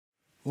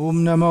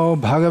Om Namo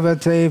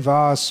Bhagavate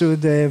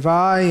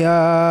Vasudevaya.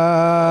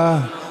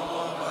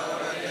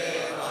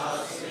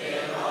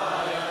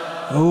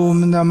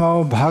 Om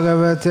Namo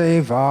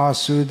Bhagavate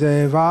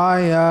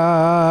Vasudevaya.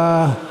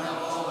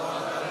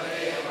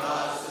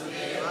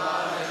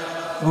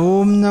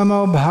 Om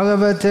Namo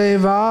Bhagavate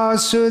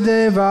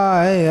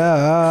Vasudevaya.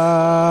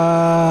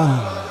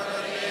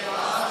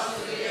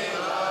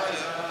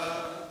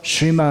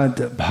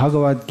 Srimad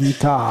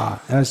Bhagavad-gita,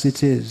 as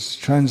it is,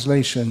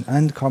 translation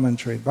and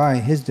commentary by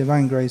His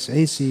Divine Grace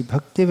A.C.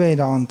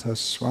 Bhaktivedanta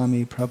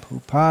Swami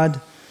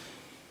Prabhupada,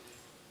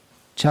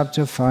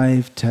 Chapter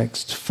 5,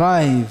 Text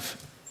 5.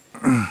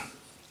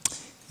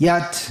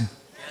 Yat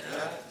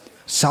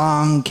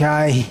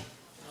Sankhya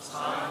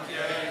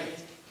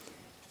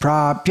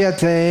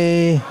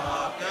Prapyate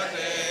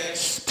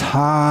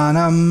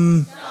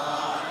Sthanam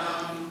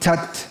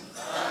Tat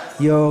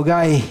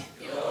Yogai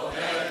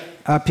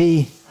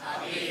Api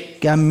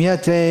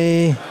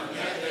Gamyate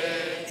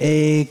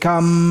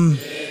Ekam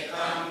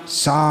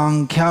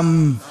Sankhya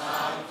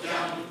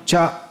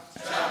Cha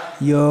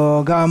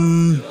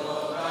Yogam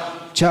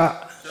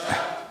Cha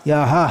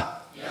Yaha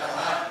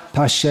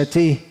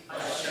Pashyati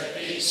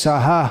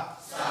Saha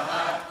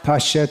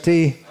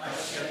Pashyati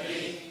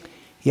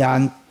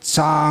Yant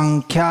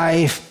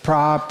Sankhya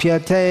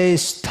Prapyate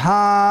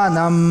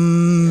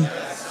Sthanam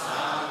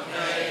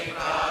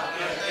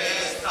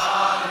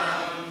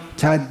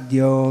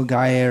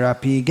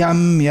Tadyogairapi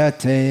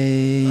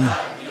Gamyate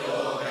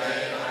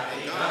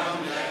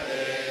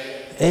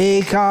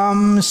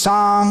Ekam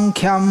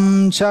Sankhya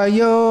Cha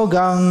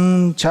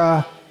Yogam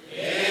Cha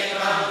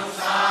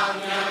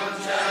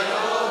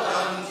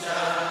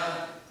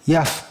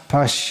Yaf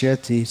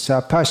Pashyati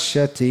Sa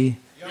Pashyati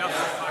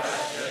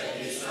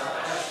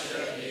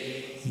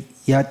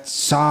Yat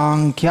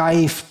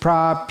Sankhya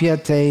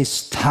Prapyate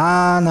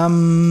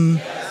Sthanam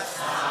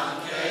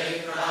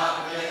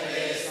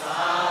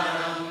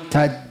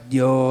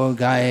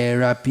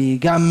Tadyogairapi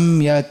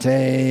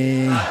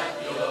Gamyate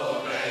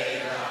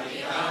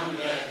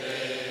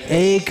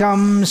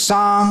Ekam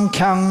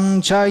Sankhya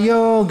Cha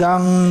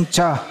Yogam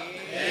Cha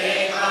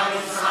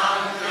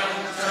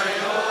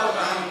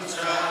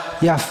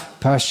Yaf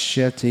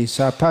Pashyati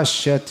Sa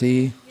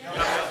Pashyati.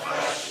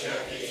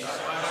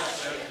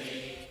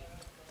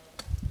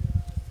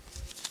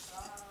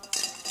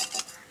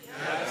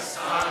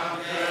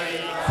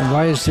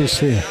 Why is this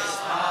here?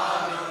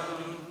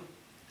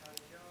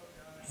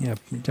 Yeah,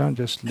 don't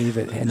just leave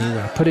it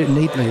anywhere. Put it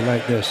neatly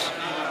like this.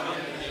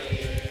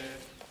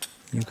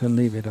 You can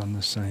leave it on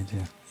the side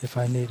here. If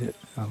I need it,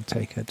 I'll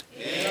take it.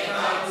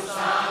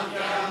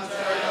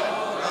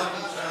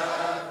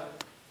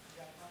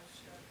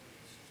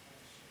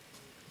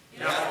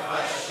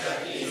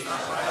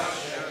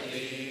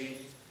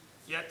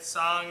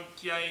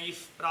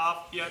 Sankhyaif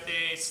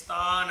prapyate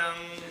sthanam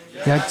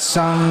Yat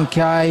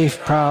Sankhya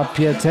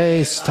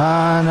Prapyate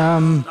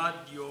Sthanam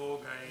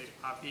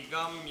Tadyogairapi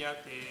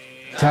gamyate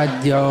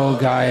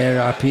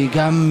Tadyogairapi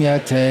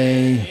Gamyate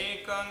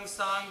Ekam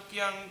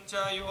Sankhya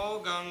Cha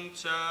Yogam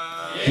Cha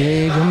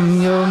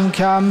Yegam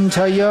Yogam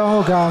Cha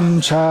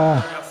Yogam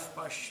Cha Yaf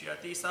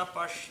Pashyati Sa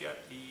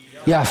Pashyati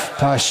Yaf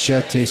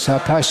Pashyati Sa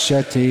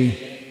Pashyati.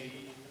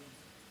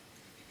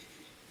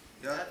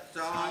 Yat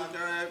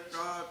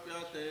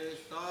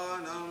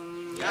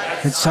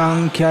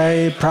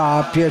Sankhya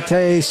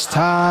Prapyate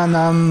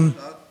Sthanam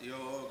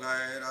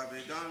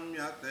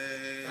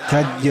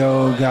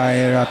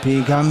Tadyogairapi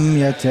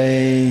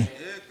Gamyate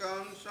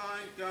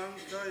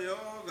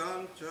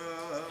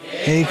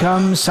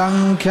Ekam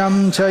Sankhya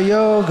Cha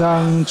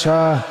Yogam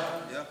Cha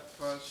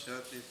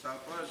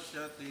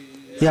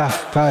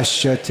Yaf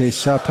Pashyati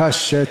Sa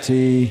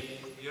Pashyati.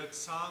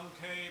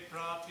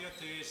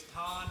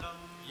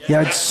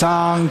 Yat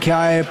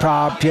Sankhya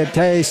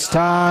Prapyate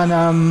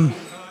Sthanam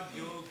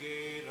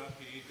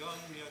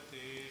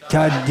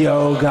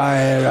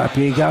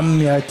Tadyogairapi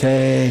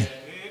Gamyate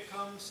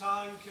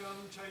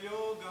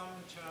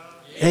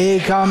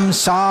Ekam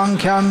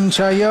Sankhya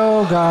Cha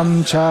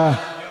Yogam Cha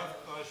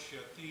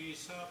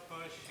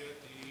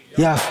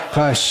Yaf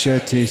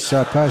Pashyati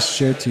Sa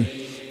Pashyati.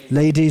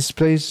 Ladies,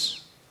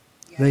 please.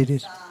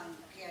 Ladies.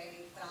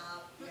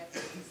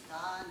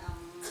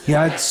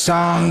 Yat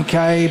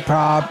Sankhya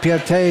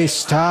Prapyate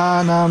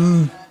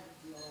Sthanam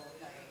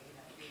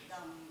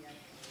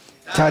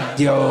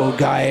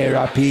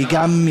Tadyogairapi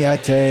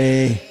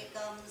Gamyate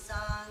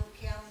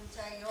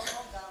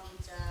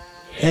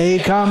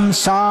Ekam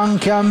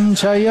Sankhya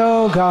Cha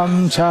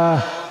Yogam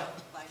Cha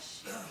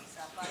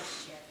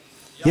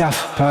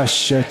Yaf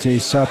Pashyati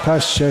Sa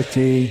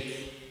Pashyati.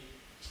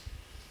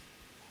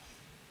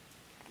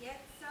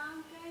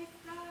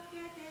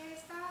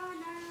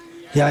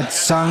 Yat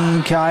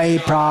Sankhya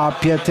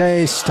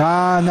Prapyate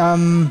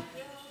Sthanam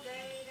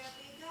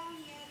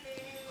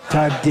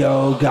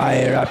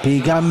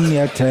Tadyogairapi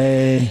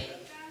Gamyate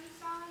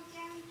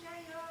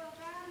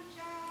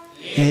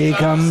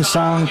Ekam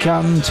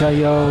Sankhya Cha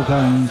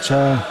Yogam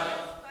Cha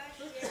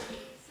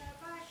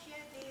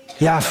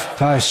Yaf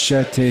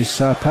Pashyati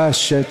Sa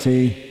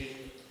Pashyati.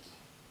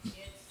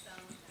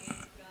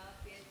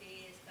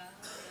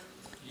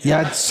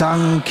 Yat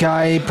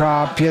sankhya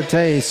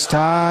prapyate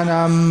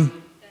sthanam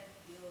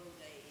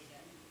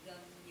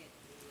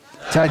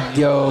tad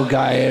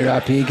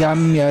yogairapi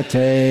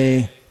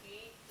gamyate.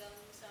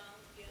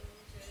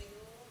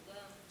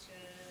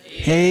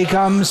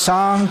 Ekam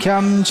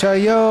sankyam cha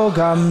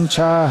yogam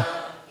cha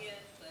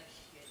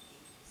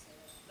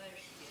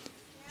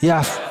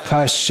yah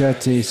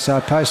pashyati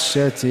sa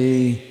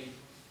pashyati.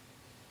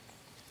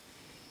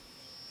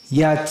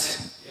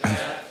 Yat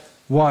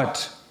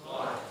what?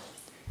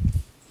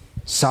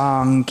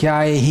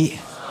 Sankhya,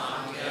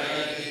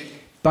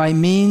 by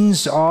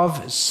means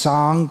of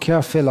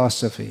Sankhya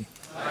philosophy.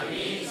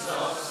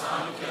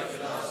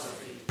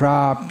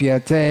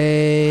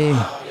 Prapyate,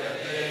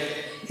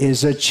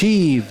 is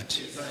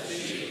achieved.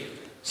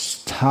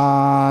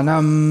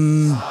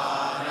 Sthanam,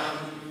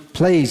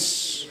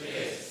 place.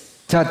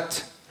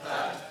 Tat,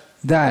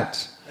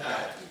 that.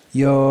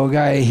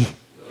 Yogai,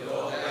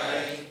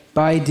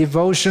 by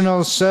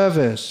devotional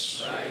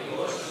service.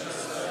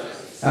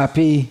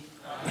 Api,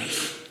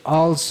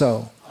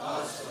 also.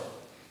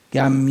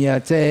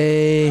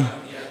 Gamyate,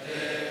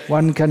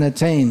 one can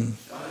attain.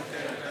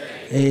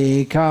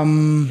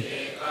 Ekam,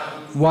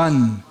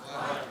 one.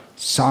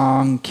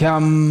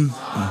 Sankyam,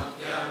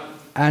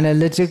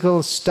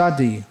 analytical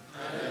study.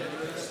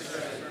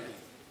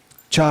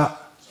 Cha,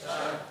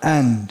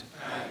 and.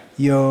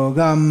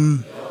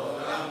 Yogam,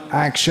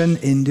 action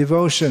in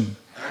devotion.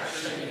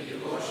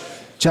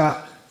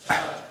 Cha,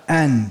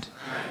 and.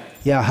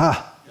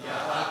 Yaha,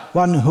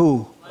 one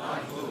who.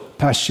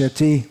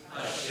 Pashyati,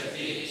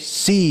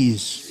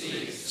 sees.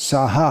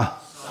 Saha,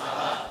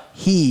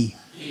 he.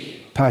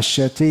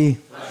 Pashyati,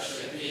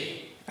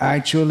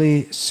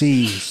 actually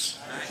sees.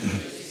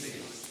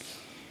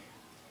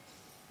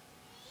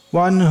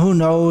 One who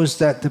knows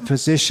that the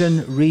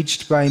position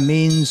reached by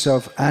means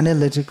of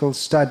analytical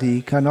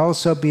study can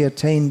also be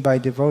attained by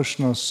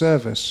devotional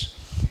service,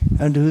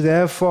 and who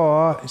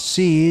therefore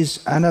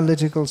sees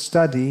analytical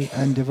study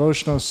and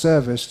devotional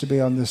service to be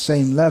on the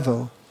same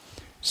level,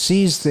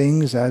 sees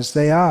things as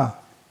they are.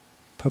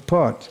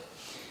 Purport.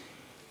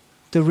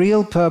 The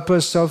real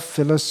purpose of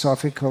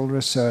philosophical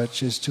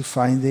research is to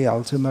find the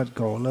ultimate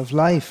goal of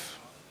life.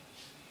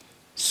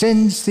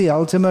 Since the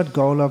ultimate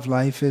goal of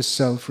life is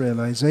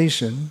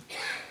self-realization,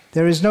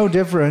 there is no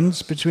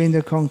difference between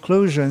the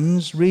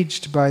conclusions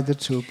reached by the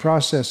two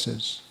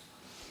processes.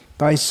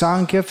 By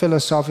Sankhya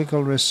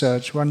philosophical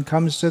research, one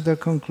comes to the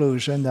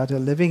conclusion that a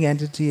living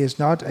entity is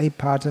not a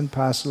part and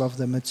parcel of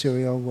the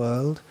material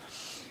world,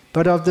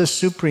 but of the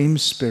Supreme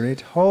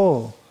Spirit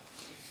whole.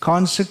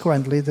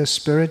 Consequently, the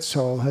Spirit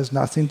soul has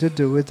nothing to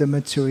do with the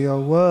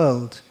material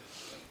world.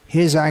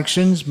 His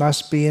actions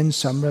must be in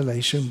some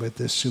relation with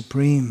the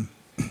Supreme.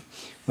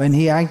 When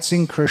he acts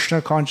in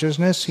Krishna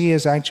consciousness, he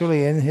is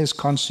actually in his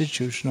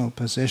constitutional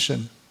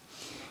position.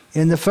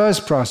 In the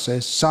first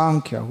process,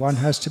 Sankhya, one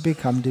has to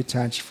become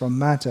detached from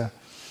matter.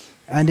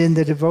 And in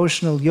the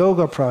devotional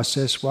yoga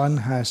process, one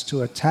has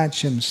to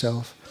attach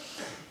himself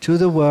to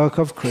the work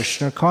of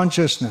Krishna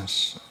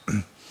consciousness.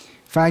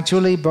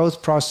 Factually,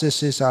 both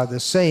processes are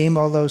the same,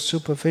 although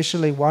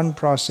superficially one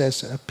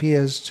process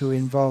appears to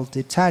involve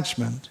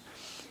detachment,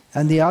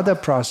 and the other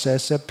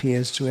process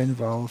appears to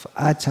involve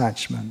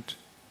attachment.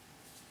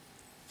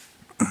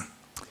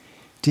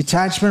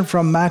 Detachment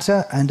from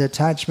matter and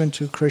attachment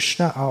to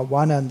Krishna are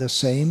one and the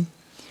same.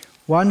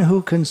 One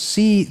who can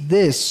see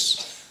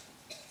this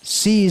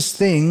sees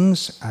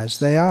things as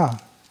they are.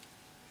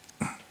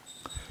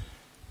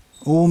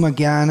 Om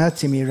Jnana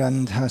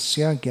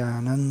Timirandhasya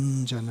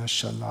Jnananjana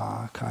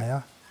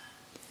Shalakaya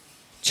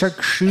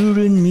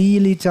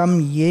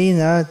Chakshurunmilitam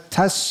Yena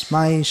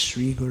Tasmai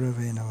Sri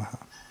Gurave Namaha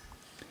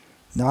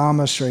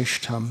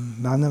Namashreshtham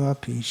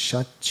Manamapi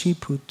Shachi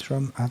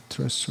Putram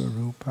Atra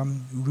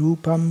Swarupam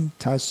Rupam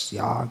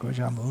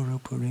Tasyagrajam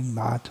Urupurim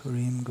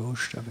Maturim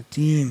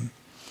Goshtavatim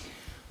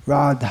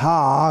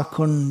Radha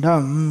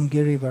Kundam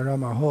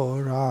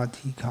Girivaramaho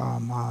Radhika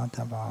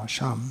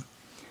Madhavasham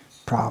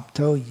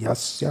Prapto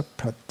Yasya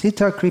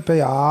Pratita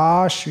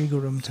Kripaya Shri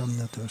Gurum Tam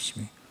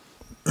Natosmi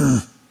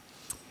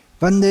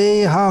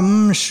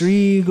Vandeham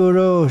Shri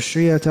Guru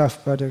Shri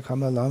Ataf Pada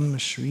Kamalam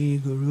Shri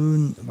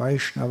Gurun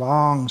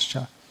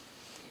Vaishnavangscha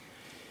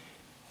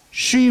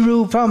Shri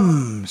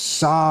Rupam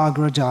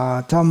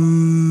Sagrajatam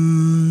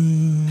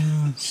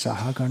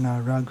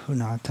Sahagana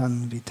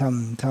Raghunathan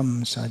Vitam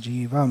Tam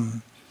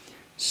Sajivam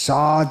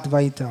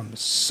Sadvaitam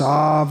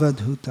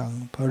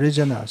Savadhutam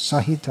Parijana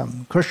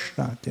Sahitam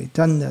Krishna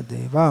Chaitanya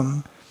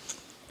Devam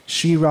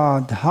Shri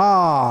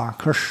Radha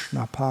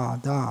Krishna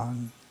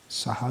Padan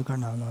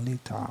Sahagana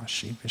Lalita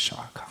Shri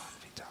Vishakha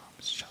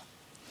Vitam.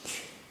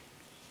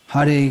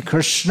 Hare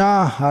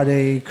Krishna,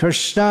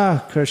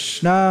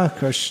 Krishna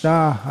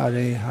Krishna,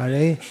 Hare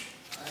Hare,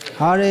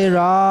 Hare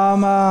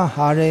Rama,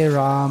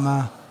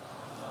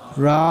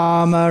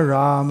 Rama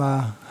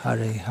Rama,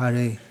 Hare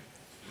Hare.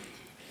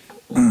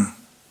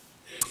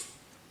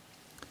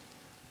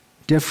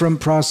 Different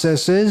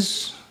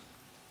processes,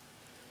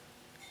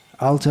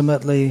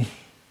 ultimately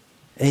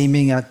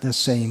aiming at the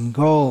same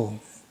goal.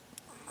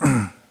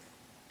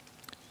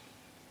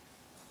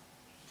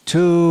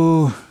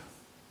 to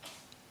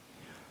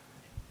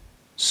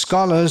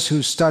scholars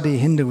who study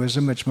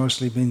Hinduism, which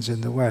mostly means in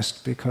the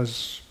West,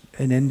 because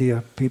in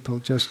India people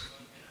just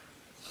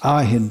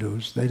are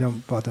Hindus, they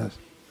don't bother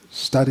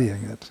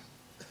studying it.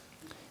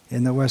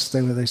 In the West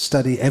they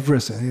study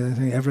everything, they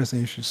think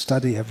everything, you should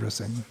study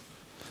everything.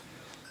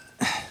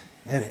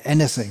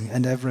 Anything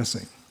and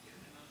everything.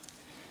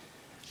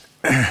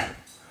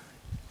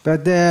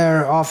 But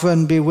they're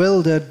often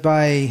bewildered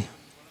by,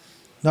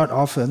 not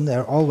often,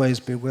 they're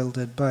always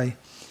bewildered by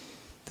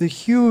the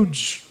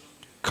huge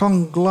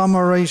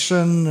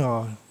conglomeration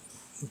or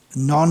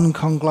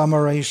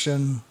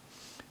non-conglomeration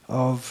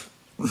of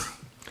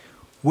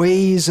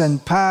ways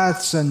and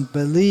paths and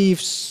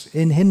beliefs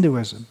in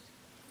Hinduism.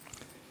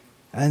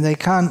 And they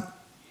can't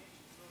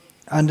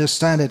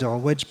understand it all,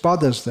 which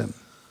bothers them,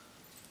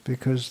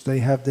 because they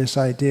have this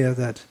idea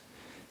that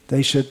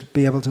they should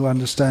be able to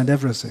understand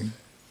everything.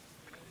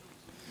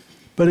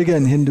 But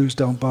again, Hindus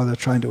don't bother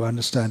trying to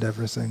understand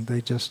everything.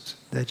 They're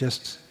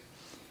just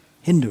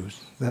Hindus,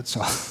 that's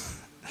all.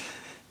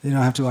 You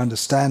don't have to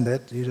understand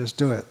it, you just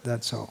do it,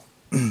 that's all.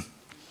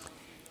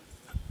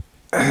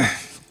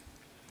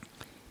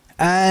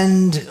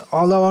 And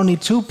although only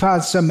 2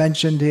 paths are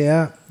mentioned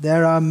here,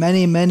 there are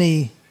many,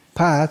 many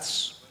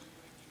paths.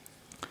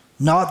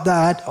 Not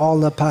that all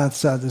the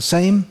paths are the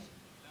same.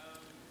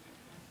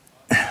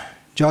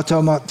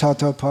 Jotomot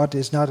Totopot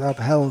is not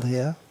upheld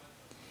here.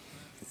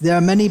 There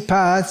are many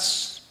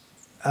paths,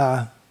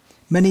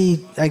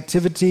 many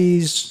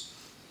activities,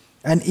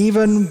 and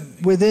even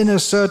within a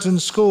certain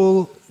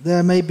school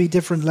there may be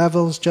different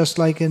levels, just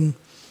like in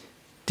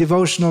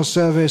devotional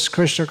service,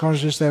 Krishna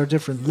consciousness, there are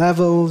different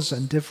levels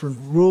and different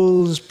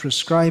rules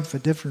prescribed for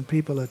different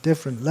people at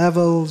different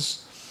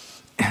levels.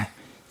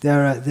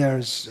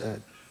 There's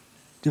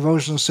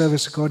devotional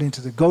service according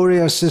to the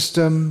Gauriya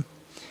system,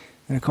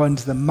 and according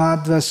to the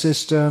Madhva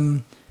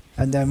system,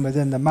 and then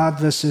within the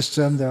Madhva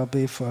system there'll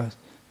be for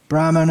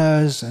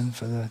Brahmanas and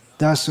for the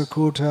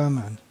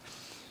Dasakutam, and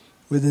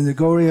within the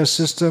Gauriya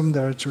system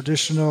there are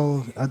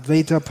traditional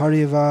Advaita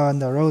Parivar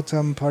and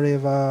Narottam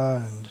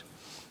Parivar and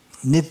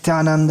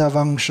Nityananda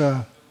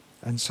Vangsha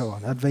and so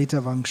on,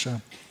 Advaita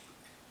Vangsha.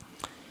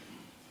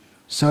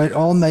 So it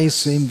all may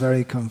seem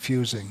very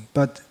confusing,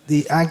 but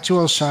the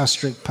actual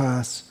Shastric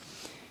path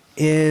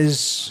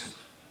is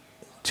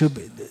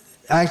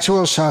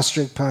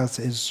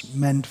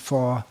meant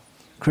for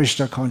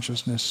Krishna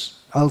consciousness,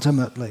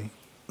 ultimately.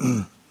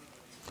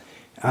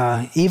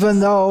 Even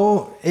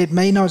though it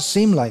may not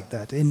seem like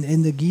that.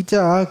 In the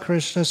Gita,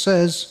 Krishna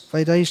says,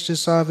 Vedaishta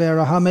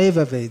saveraham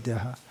eva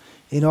vedaha.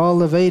 In all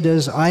the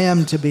Vedas, I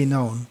am to be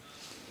known.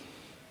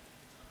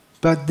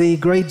 But the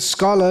great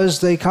scholars,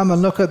 they come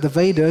and look at the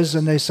Vedas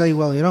and they say,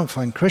 well, you don't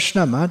find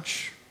Krishna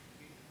much.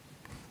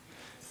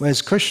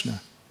 Where's Krishna?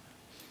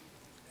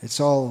 It's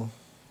all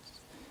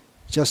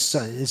just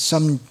it's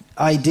some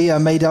idea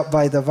made up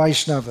by the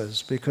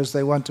Vaishnavas because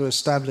they want to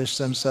establish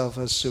themselves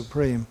as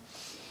supreme.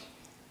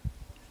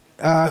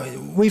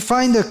 We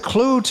find a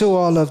clue to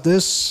all of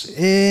this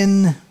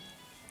in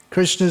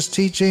Krishna's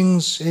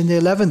teachings in the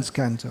 11th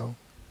canto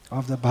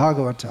of the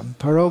Bhagavatam,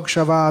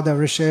 Parokshavad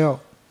Risheo,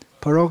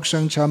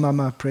 Parokshang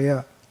Chamama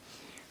Priya,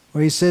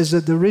 where he says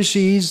that the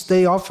rishis,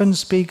 they often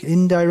speak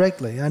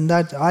indirectly, and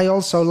that I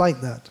also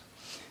like that.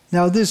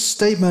 Now this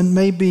statement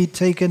may be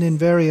taken in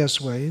various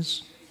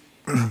ways,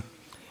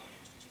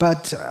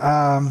 but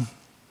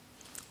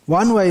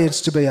one way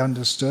it's to be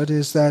understood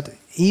is that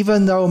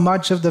even though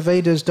much of the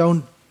Vedas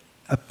don't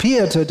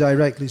appear to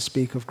directly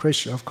speak of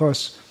Krishna, of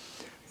course,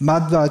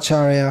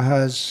 Madhvacharya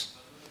has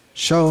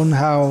shown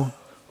how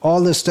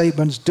all the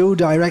statements do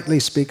directly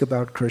speak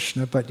about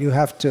Krishna, but you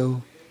have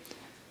to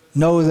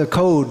know the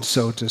code,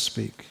 so to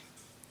speak.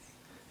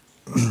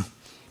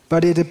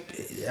 But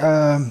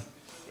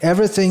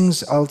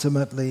everything's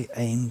ultimately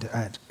aimed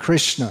at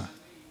Krishna.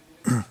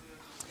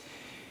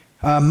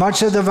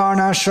 Much of the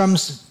Varnashram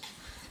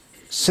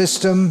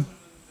system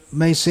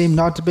may seem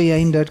not to be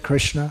aimed at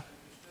Krishna.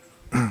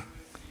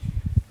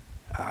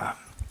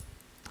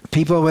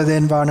 People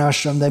within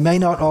Varnashram, they may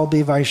not all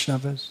be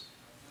Vaishnavas.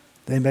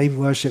 They may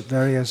worship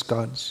various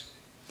gods.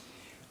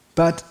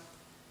 But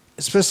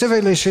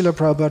specifically, Srila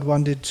Prabhupada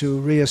wanted to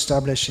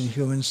re-establish in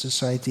human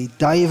society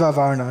Daiva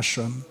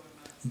Varnashram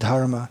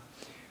Dharma,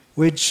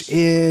 which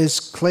is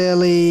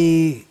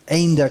clearly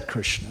aimed at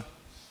Krishna.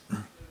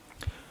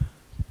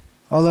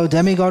 Although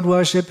demigod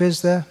worship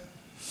is there.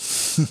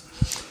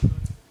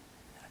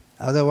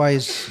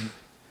 Otherwise,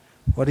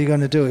 what are you going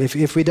to do?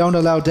 If we don't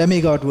allow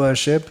demigod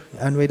worship,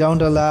 and we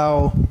don't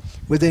allow,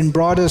 within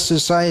broader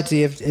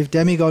society, if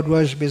demigod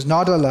worship is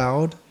not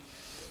allowed,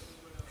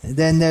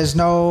 then there's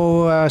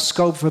no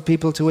scope for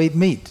people to eat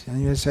meat.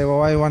 And you say, well,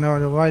 why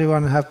do you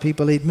want to have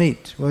people eat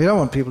meat? Well, you don't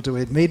want people to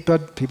eat meat,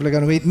 but people are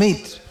going to eat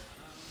meat.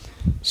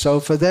 So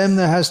for them,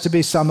 there has to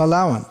be some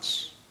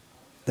allowance.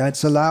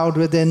 That's allowed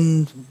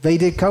within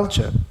Vedic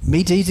culture.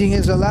 Meat eating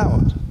is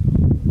allowed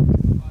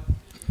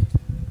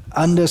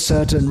under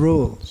certain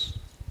rules.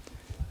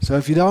 So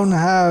if you don't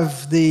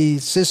have the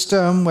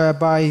system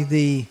whereby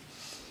the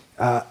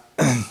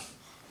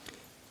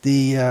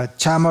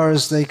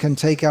chamars, they can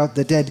take out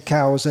the dead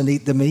cows and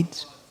eat the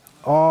meat,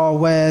 or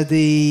where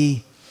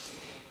the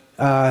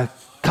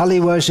Kali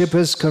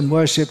worshippers can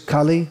worship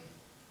Kali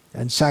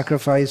and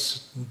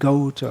sacrifice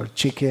goat or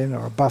chicken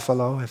or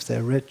buffalo. If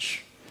they're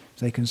rich,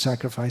 they can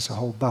sacrifice a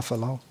whole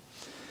buffalo.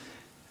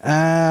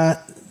 Then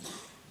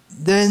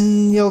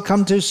you'll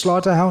come to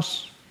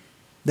slaughterhouse.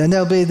 Then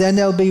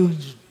there'll be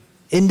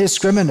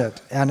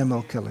indiscriminate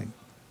animal killing.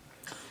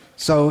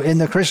 So in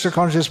the Krishna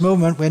conscious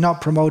movement, we're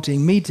not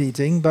promoting meat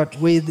eating, but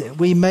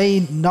we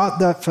may, not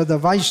that for the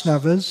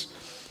Vaishnavas,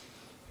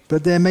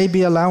 but there may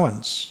be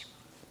allowance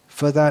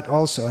for that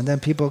also. And then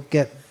people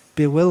get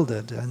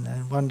bewildered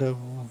and wonder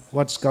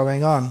what's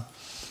going on.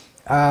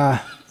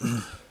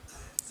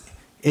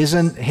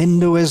 Isn't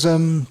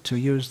Hinduism, to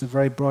use the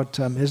very broad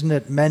term, isn't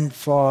it meant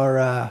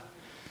for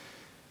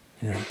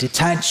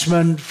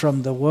detachment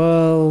from the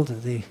world?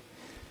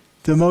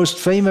 The most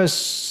famous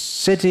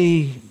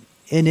city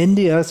in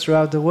India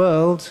throughout the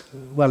world,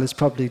 well, it's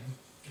probably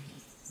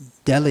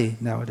Delhi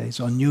nowadays,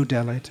 or New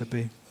Delhi to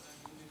be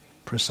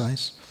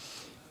precise.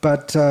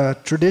 But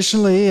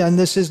traditionally, and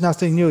this is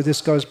nothing new,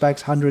 this goes back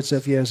hundreds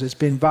of years, it's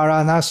been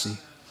Varanasi,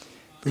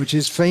 which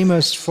is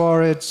famous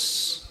for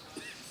its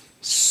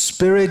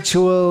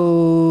spiritual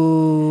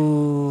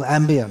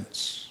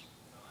ambience.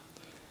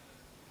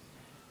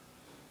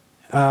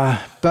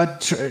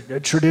 But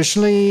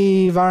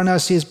traditionally,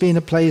 Varanasi has been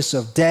a place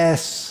of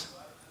death.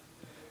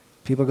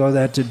 People go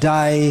there to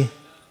die.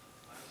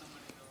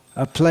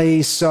 A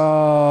place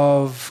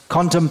of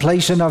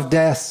contemplation of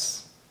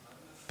death.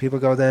 People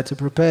go there to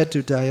prepare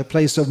to die. A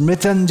place of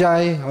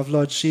Mrityunjay, of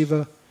Lord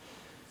Shiva,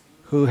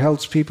 who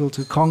helps people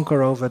to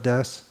conquer over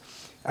death.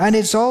 And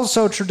it's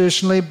also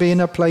traditionally been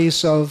a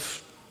place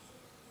of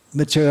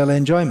material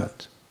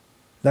enjoyment.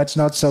 That's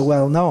not so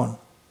well known.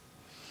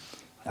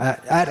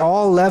 At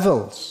all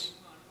levels.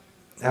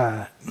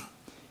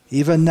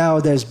 Even now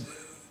there's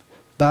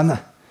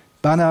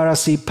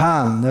Banarasi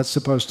Pan, that's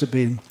supposed to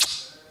be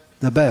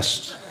the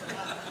best.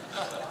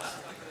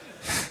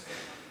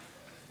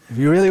 If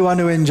you really want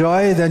to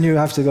enjoy, then you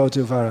have to go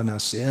to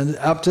Varanasi. And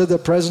up to the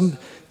present,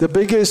 the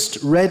biggest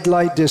red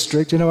light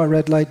district, you know what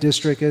red light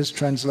district is,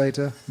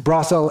 translator?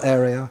 Brothel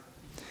area.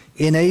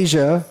 In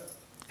Asia,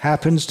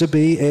 happens to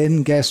be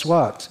in, guess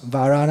what?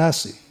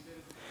 Varanasi.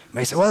 You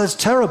may say, well, it's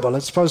terrible,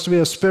 it's supposed to be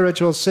a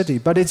spiritual city,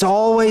 but it's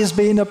always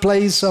been a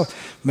place of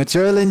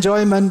material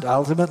enjoyment,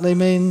 ultimately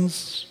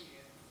means,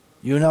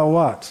 you know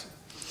what?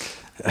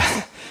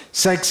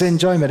 Sex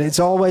enjoyment, it's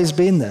always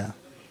been there.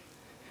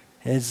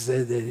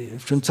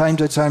 From time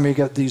to time you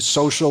get these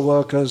social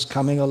workers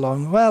coming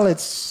along. Well,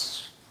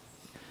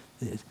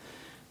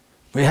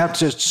 we have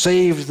to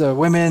save the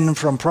women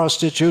from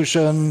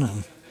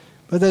prostitution.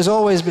 But there's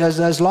always been,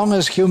 as long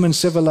as human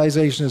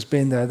civilization has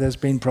been there, there's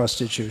been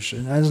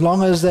prostitution. As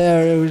long as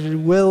there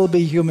will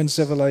be human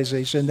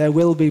civilization, there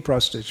will be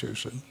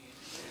prostitution.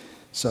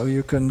 So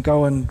you can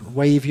go and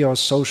wave your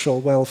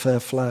social welfare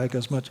flag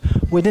as much.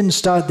 We didn't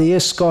start the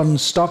ISKCON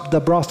Stop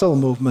the Brothel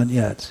movement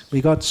yet. We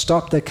got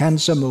Stop the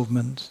Cancer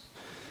movement,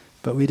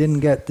 but we didn't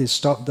get the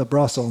Stop the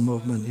Brothel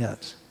movement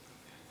yet.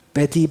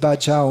 Beti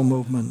Bachao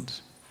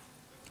movement,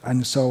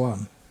 and so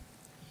on.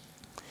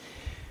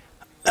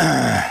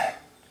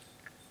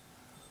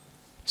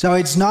 So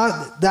it's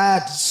not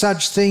that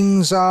such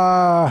things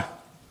are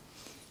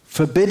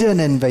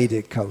forbidden in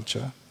Vedic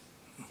culture.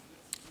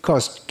 Of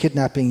course,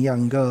 kidnapping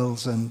young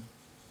girls and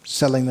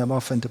selling them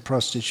off into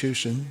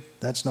prostitution,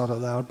 that's not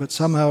allowed, but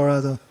somehow or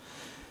other,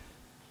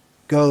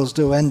 girls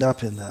do end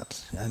up in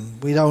that.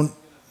 And we don't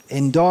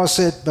endorse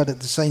it, but at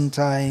the same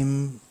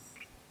time,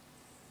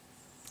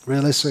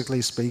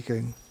 realistically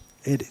speaking,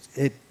 it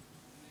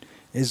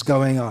is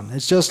going on.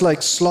 It's just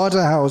like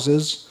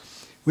slaughterhouses.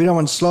 We don't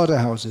want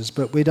slaughterhouses,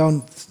 but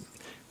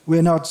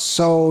we're not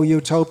so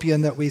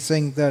utopian that we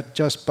think that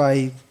just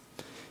by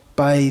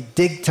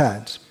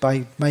diktat,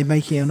 by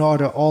making an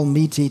order, all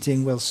meat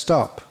eating will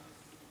stop.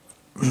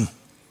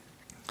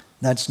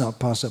 That's not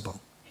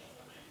possible.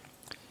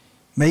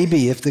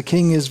 Maybe if the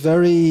king is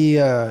very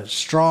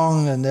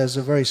strong and there's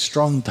a very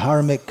strong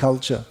dharmic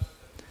culture,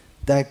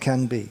 that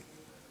can be.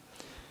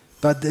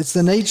 But it's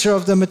the nature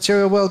of the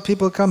material world.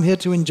 People come here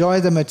to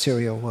enjoy the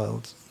material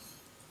world.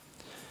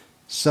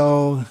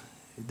 So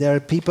there are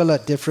people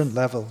at different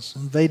levels.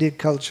 And Vedic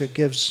culture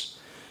gives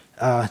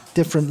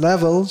different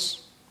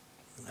levels.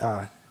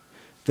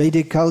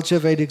 Vedic culture,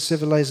 Vedic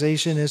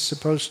civilization is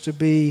supposed to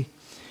be,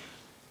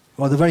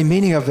 well, the very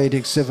meaning of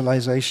Vedic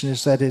civilization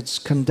is that it's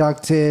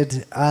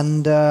conducted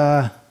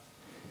under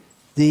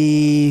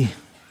the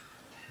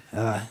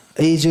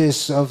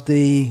aegis of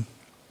the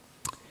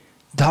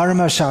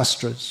Dharma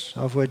Shastras,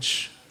 of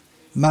which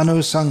Manu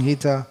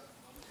Samhita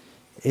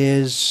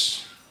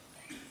is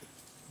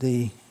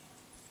the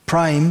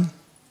prime,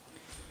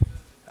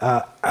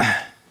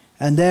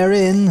 and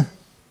therein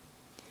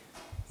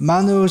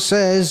Manu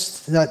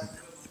says that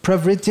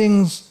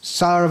pravriting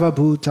sarva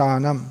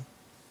bhutanam,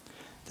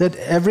 that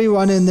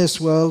everyone in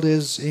this world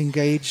is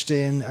engaged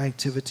in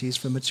activities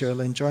for material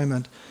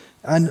enjoyment.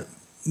 And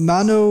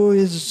Manu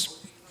is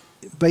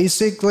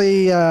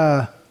basically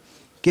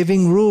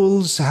giving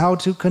rules how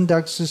to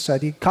conduct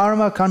society,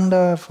 karma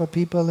kanda for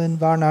people in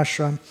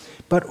varnashram,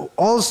 but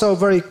also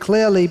very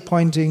clearly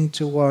pointing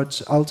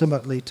towards,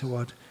 ultimately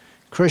toward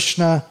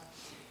Krishna.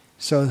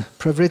 So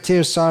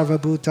pravritir sarva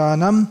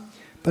bhutanam,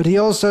 but he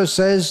also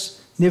says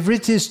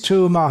nivritis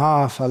tu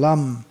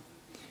mahaphalam.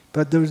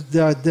 But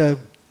the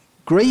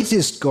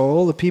greatest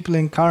goal, the people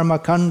in karma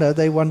kanda,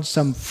 they want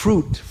some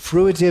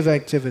fruitive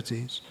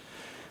activities.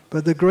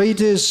 But the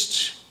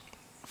greatest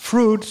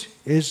fruit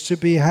is to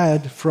be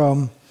had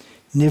from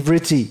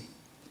nivritti,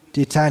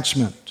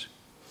 detachment.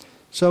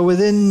 So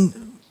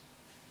within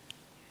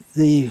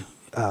the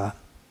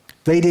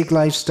Vedic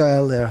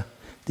lifestyle, there,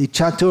 the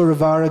chatur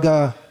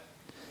varga,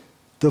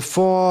 the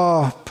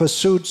four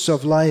pursuits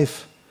of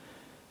life: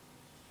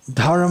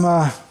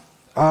 dharma,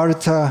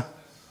 artha,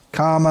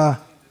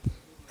 kama,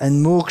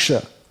 and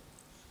moksha.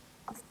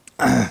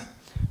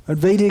 But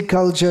Vedic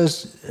culture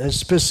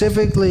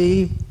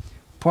specifically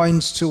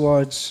points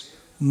towards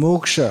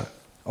moksha,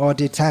 or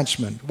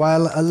detachment,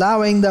 while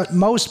allowing that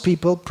most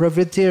people,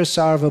 pravritir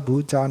sarva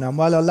bhutanam,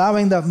 while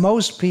allowing that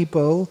most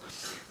people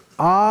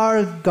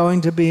are going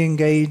to be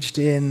engaged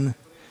in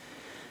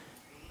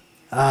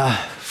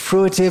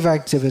fruitive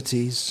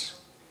activities,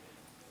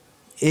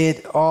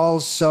 it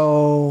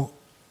also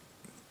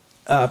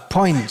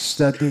points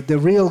that the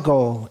real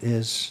goal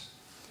is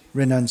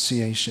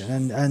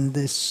renunciation. And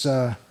this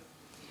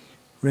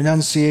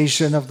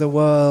renunciation of the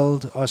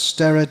world,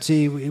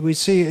 austerity, we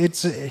see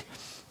it's...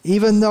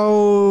 Even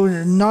though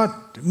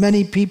not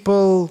many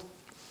people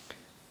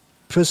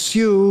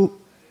pursue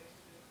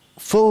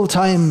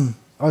full-time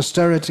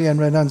austerity and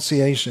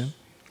renunciation,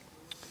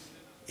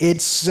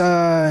 it's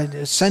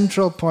a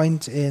central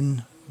point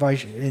in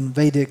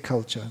Vedic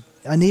culture.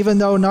 And even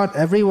though not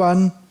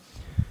everyone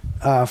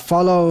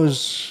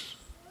follows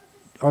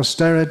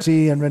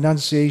austerity and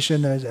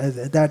renunciation,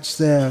 that's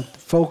their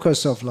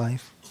focus of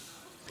life,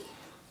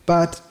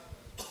 but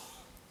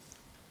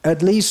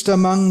at least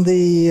among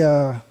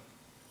the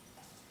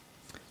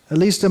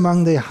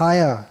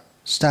higher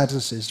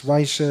statuses,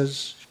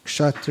 Vaishyas,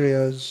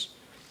 Kshatriyas,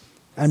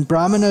 and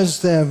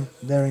Brahmanas, they're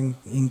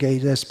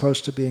engaged. They're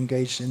supposed to be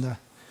engaged in the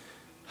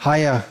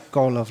higher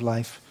goal of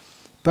life.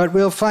 But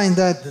we'll find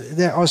that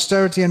the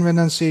austerity and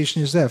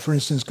renunciation is there. For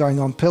instance, going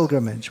on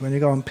pilgrimage. When you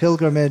go on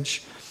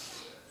pilgrimage,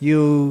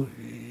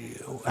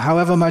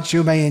 however much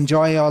you may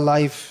enjoy your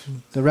life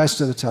the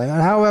rest of the time,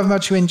 and however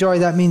much you enjoy,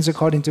 that means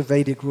according to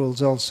Vedic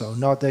rules also.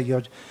 Not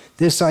that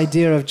this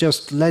idea of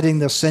just letting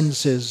the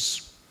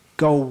senses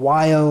go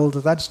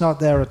wild, that's not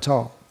there at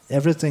all.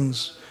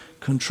 Everything's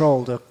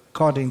controlled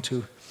according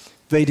to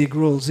Vedic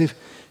rules. If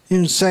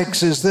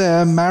sex is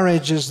there,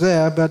 marriage is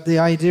there, but the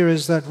idea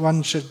is that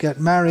one should get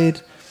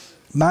married.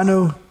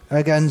 Manu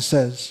again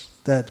says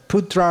that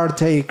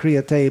putrarte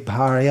kriyate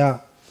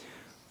bharya.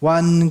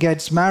 One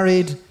gets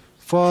married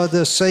for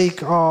the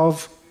sake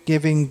of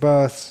giving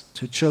birth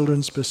to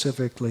children,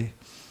 specifically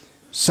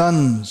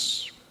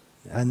sons.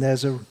 And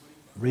there's a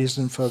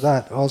reason for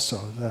that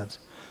also, that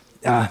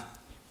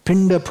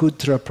Pinda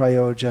putra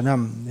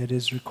prayojanam. It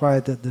is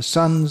required that the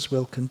sons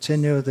will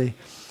continue the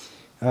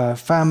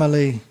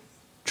family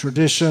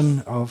tradition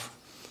of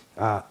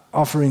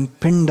offering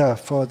pinda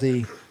for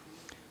the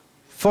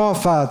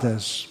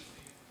forefathers.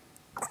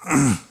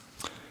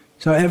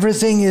 So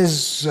everything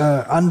is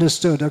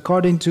understood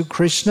according to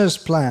Krishna's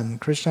plan.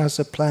 Krishna has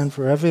a plan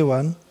for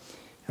everyone.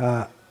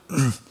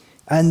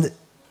 And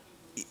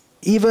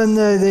even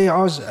the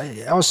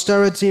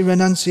austerity,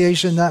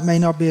 renunciation, that may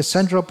not be a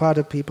central part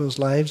of people's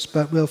lives,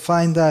 but we'll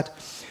find that,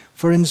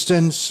 for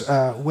instance,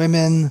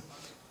 women,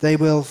 they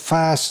will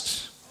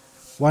fast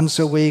once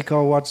a week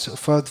or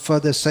for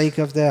the sake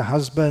of their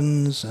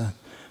husbands,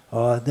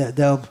 or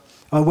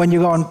when you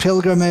go on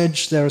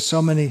pilgrimage, there are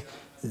so many.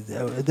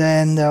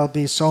 Then there'll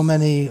be so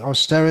many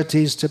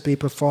austerities to be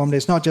performed.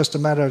 It's not just a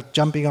matter of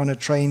jumping on a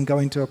train,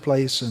 going to a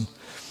place and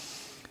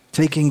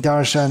taking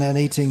darshan and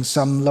eating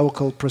some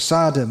local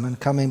prasadam and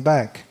coming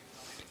back.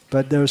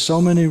 But there are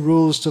so many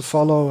rules to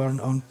follow.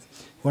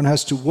 One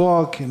has to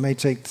walk. It may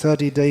take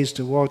 30 days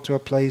to walk to a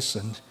place,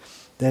 and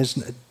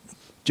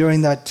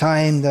during that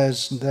time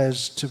there's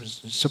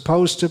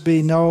supposed to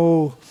be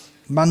no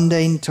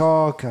mundane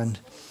talk and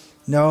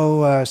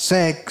no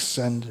sex,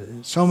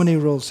 and so many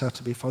rules have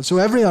to be followed. So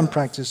everyone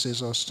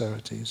practices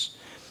austerities,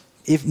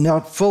 if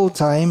not full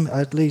time,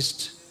 at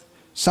least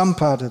some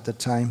part of the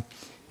time.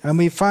 And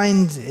we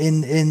find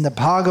in the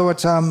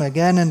Bhagavatam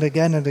again and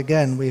again and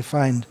again, we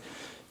find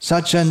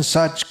such and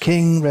such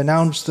king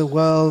renounced the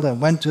world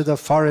and went to the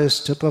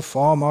forest to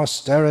perform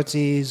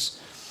austerities.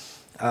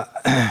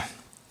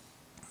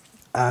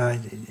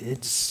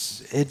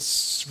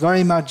 It's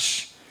very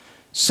much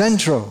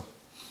central.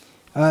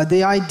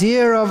 The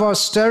idea of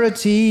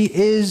austerity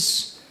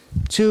is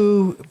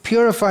to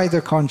purify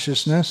the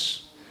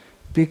consciousness,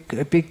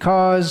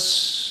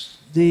 because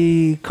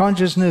the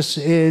consciousness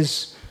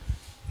is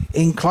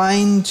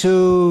inclined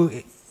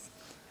to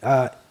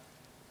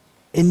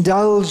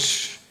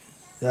indulge,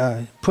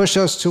 push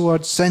us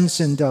towards sense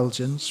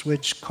indulgence,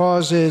 which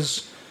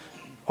causes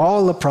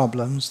all the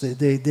problems,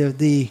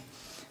 the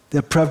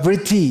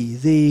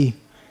pravritti, the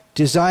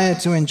desire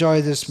to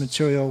enjoy this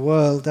material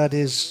world that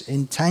is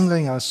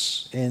entangling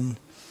us in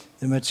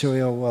the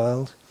material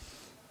world.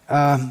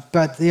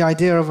 But the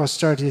idea of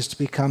austerity is to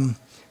become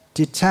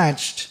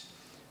detached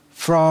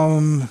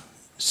from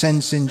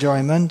sense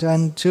enjoyment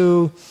and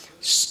to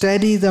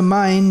steady the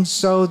mind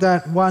so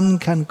that one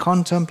can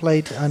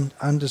contemplate and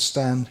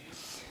understand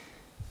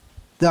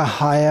the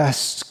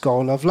highest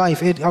goal of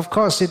life. Of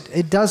course,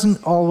 it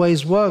doesn't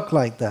always work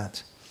like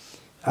that.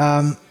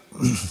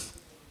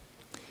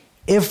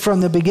 If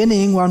from the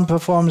beginning one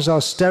performs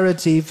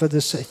austerity for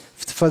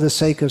the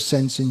sake of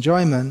sense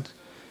enjoyment,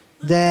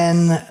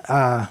 then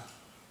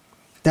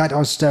that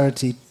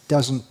austerity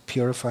doesn't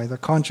purify the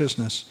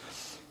consciousness.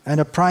 And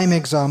a prime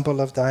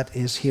example of that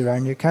is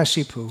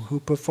Hiranyakashipu, who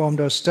performed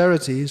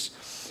austerities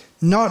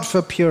not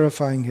for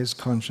purifying his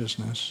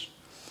consciousness,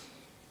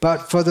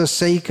 but for the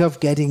sake of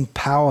getting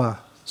power,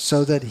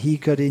 so that he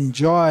could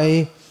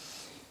enjoy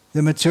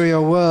the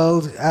material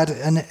world at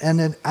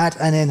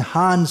an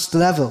enhanced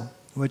level,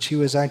 which he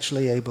was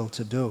actually able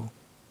to do.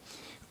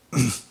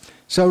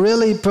 So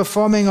really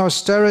performing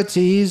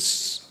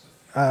austerities,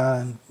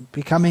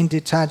 becoming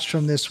detached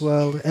from this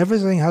world,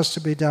 everything has to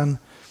be done.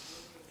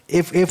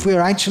 If we're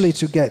actually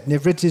to get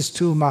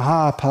nivrittistu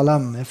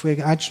mahapalam, if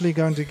we're actually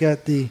going to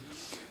get the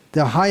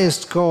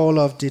highest goal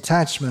of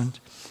detachment,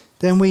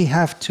 then we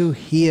have to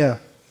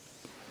hear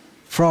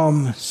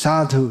from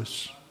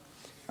sadhus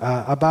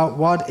about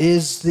what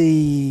is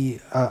the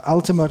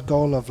ultimate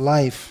goal of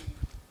life.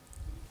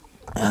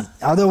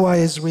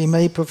 Otherwise, we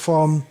may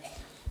perform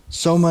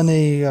so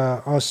many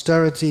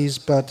austerities,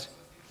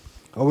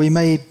 or we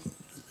may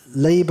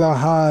labor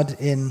hard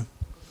in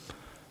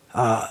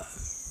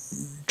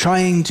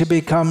trying to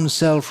become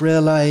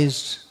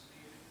self-realized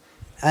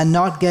and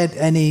not get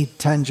any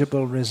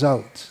tangible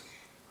result.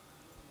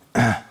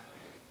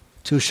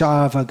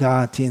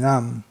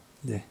 Tushavagatinam,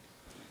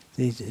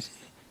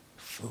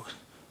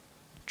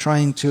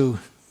 trying to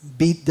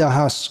beat the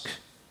husk.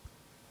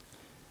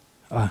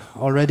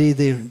 Already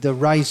the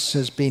rice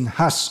has been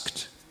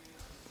husked,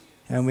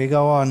 and we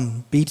go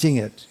on beating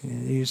it.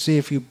 You see,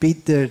 if you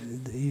beat the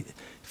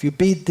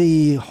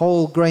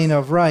whole grain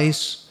of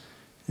rice,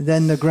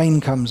 then the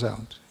grain comes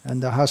out and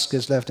the husk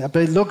is left. But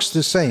it looks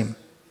the same.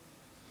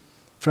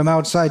 From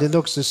outside it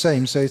looks the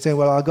same. So you think,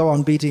 well, I'll go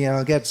on beating it,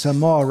 I'll get some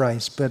more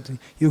rice. But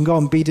you can go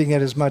on beating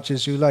it as much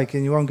as you like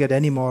and you won't get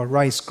any more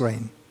rice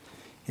grain.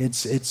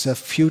 It's a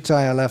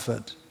futile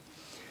effort.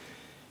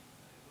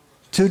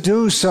 To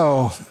do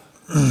so,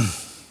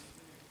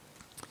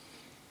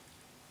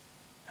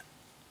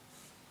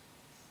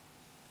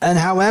 and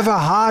however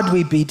hard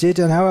we beat it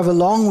and however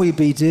long we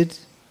beat it,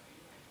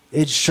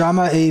 it's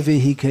shrama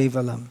evihi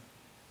kevalam.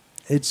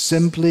 It's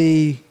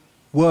simply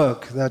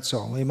work, that's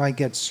all. We might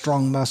get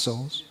strong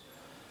muscles,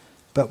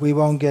 but we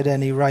won't get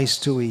any rice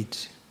to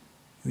eat.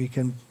 We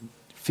can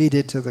feed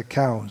it to the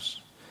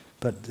cows,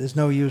 but there's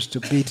no use to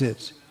beat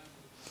it.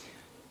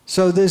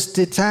 So this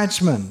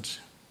detachment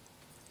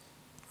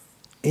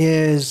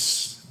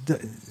is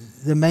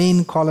the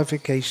main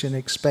qualification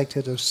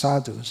expected of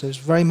sadhus. It's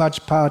very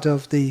much part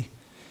of the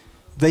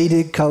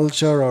Vedic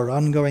culture or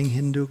ongoing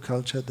Hindu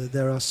culture that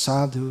there are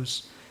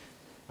sadhus,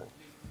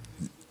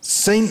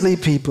 saintly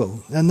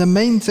people. And the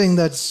main thing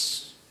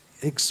that's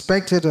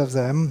expected of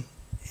them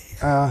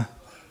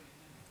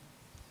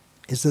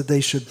is that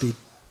they should be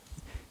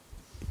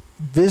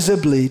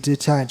visibly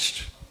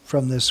detached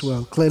from this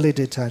world, clearly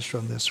detached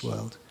from this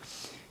world.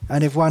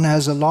 And if one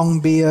has a long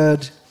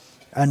beard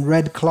and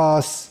red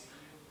cloth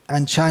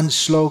and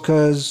chants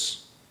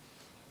shlokas,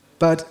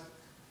 but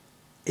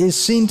is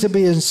seen to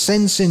be a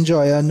sense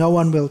enjoyer, no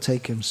one will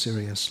take him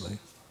seriously.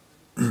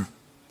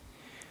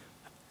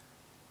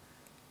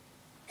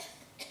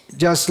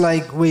 Just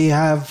like we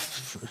have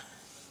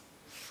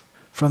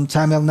from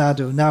Tamil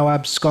Nadu, now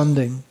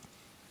absconding.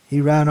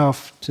 He ran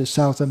off to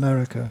South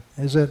America,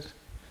 is it?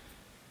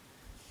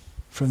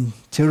 From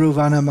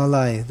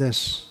Tiruvannamalai,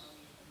 this.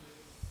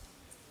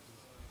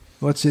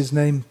 What's his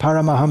name?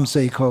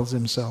 Paramahamsa he calls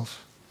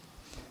himself.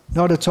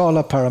 Not at all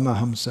a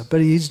Paramahamsa,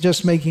 but he's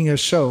just making a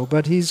show.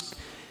 But he's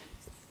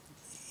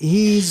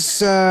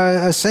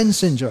a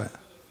sense enjoyer.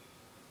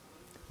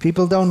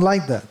 People don't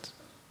like that.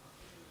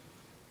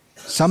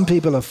 Some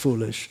people are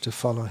foolish to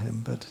follow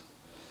him, but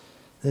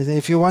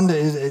if you want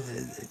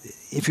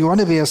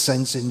to be a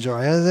sense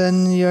enjoyer,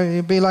 then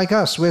you'll be like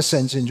us. We're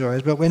sense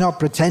enjoyers, but we're not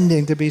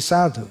pretending to be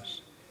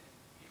sadhus.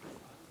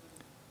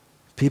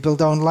 People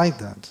don't like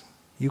that.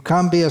 You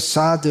can't be a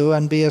sadhu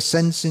and be a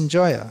sense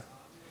enjoyer.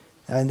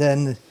 And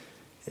then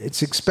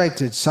it's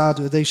expected,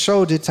 sadhu, they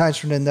show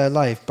detachment in their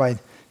life by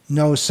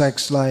no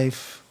sex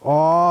life,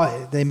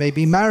 or they may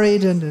be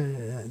married,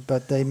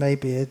 but they may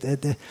be,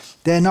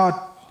 they're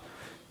not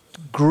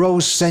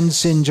gross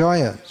sense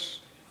enjoyers.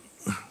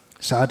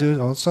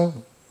 Sadhu also,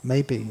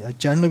 maybe.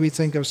 Generally we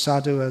think of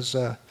sadhu as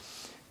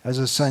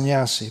a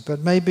sannyasi,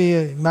 but maybe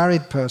a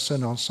married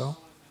person also.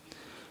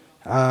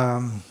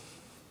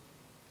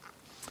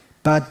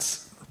 But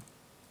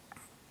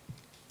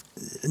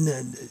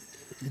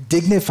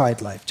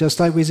dignified life. Just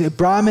like we say,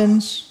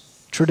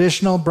 Brahmins,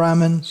 traditional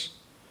Brahmins,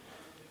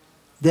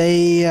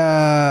 they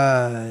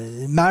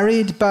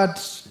married,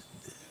 but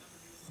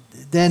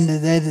then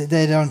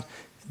they don't.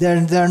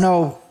 There are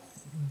no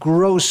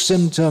gross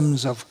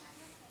symptoms of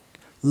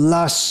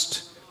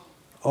lust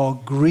or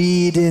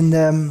greed in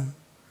them.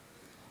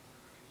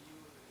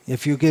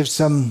 If you give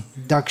some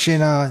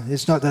dakshina,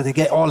 it's not that they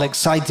get all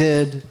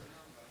excited.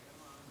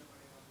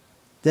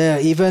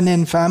 Even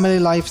in family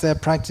life, they're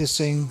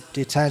practicing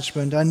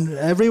detachment, and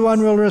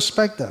everyone will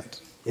respect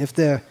that if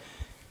they're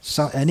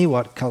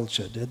anywhat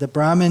cultured. The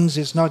Brahmins,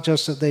 it's not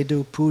just that they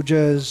do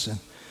pujas.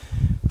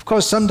 Of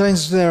course,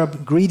 sometimes there are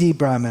greedy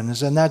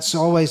Brahmins, and that's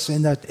always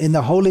in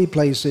the holy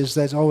places.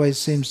 That always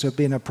seems to have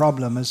been a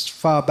problem, as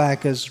far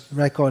back as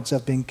records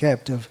have been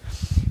kept of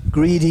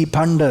greedy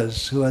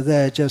pandas who are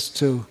there just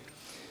to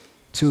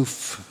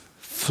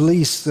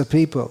fleece the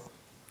people.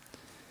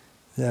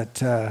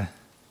 That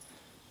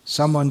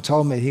someone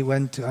told me he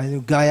went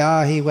to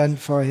Gaya. He went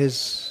for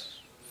his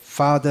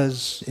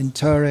father's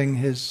interring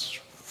his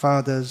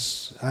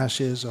father's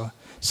ashes or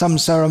some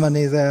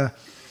ceremony there.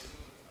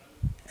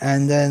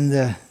 And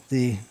then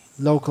the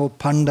local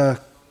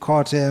panda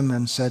caught him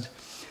and said,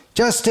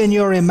 just in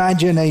your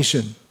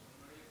imagination,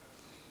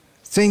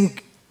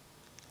 think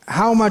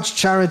how much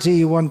charity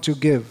you want to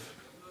give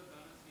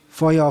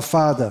for your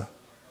father.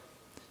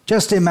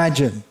 Just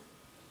imagine.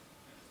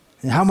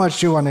 And how much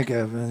do you want to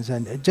give? And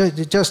said,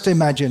 just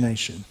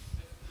imagination.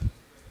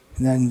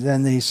 And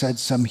then he said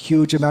some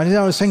huge amount. He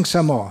said, think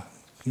some more.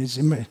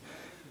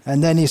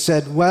 And then he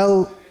said,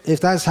 well, if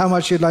that's how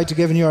much you'd like to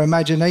give in your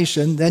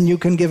imagination, then you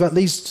can give at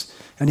least,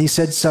 and he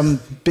said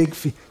some big,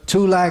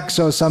 2 lakhs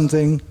or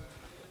something,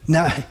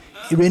 now,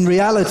 in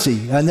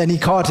reality. And then he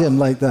caught him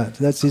like that.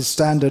 That's his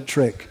standard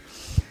trick.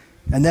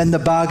 And then the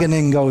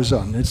bargaining goes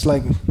on. It's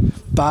like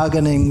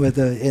bargaining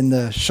in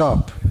the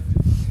shop.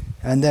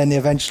 And then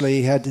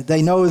eventually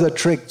they know the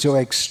trick to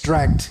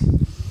extract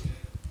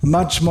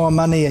much more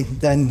money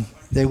than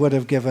they would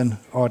have given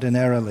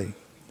ordinarily.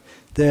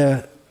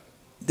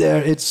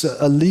 It's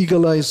a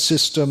legalized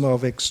system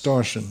of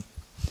extortion.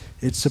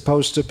 It's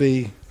supposed to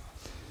be.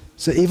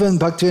 So even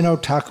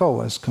Bhaktivinoda Thakur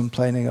was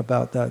complaining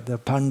about that, the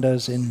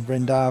pandas in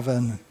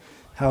Vrindavan,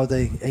 how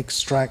they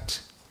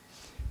extract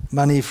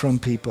money from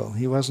people.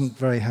 He wasn't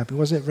very happy.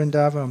 Was it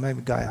Vrindavan or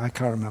maybe Gaya? I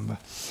can't remember.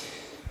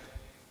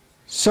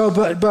 So,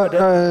 but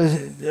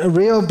a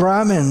real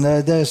Brahmin,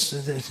 there's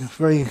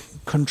very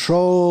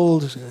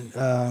controlled,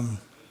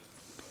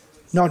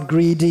 not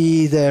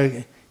greedy.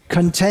 They're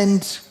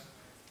content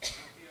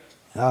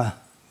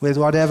with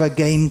whatever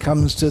gain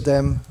comes to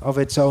them of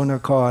its own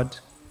accord.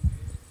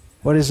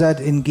 What is that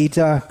in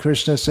Gita?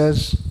 Krishna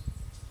says,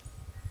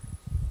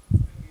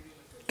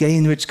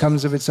 gain which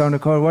comes of its own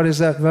accord. What is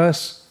that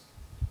verse?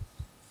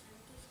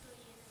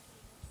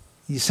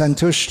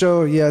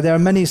 Santushto, yeah, there are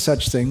many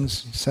such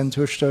things.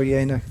 Santushto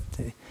yena.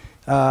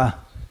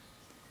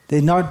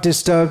 They're not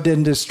disturbed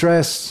in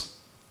distress.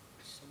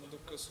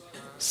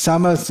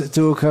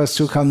 Samadukha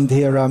sukham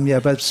dhiram,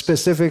 yeah, but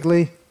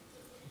specifically,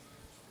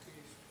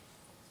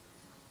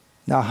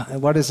 now,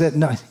 what is it?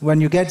 No,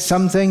 when you get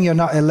something, you're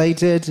not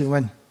elated.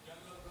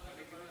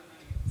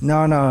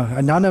 No,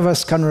 none of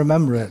us can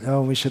remember it.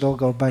 Oh, we should all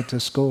go back to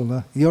school.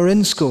 Huh? You're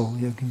in school.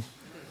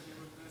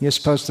 You're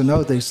supposed to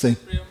know these things.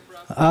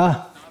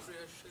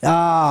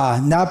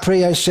 Na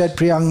priyashet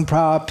priyang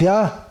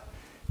prapya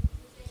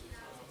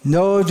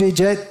no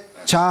vijet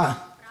cha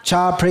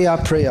priya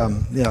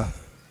priyam. Yeah.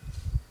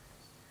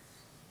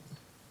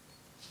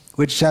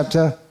 Which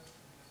chapter?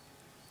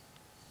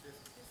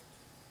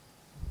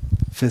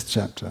 5th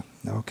chapter.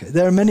 Okay.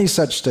 There are many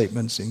such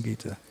statements in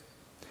Gita.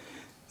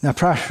 Na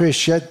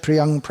prashishet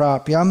priyang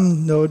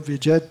prapyam no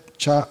vijet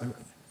cha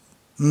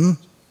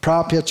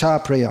prapya cha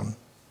priyam.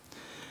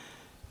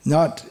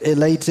 Not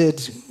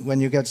elated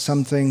when you get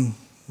something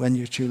when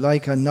you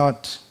like, and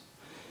not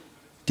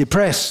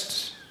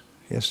depressed.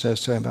 Yes, I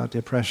was talking about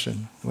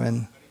depression,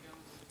 when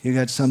you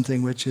get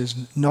something which is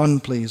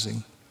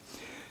non-pleasing.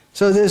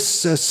 So this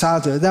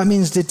sadhu, that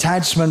means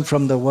detachment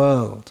from the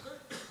world.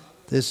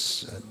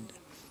 This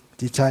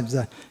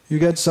detachment. You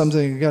get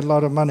something, you get a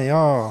lot of money,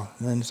 and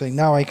then you think,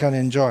 now I can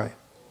enjoy.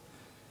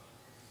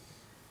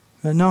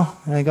 But no,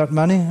 I got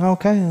money,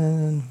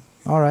 okay,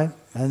 all right.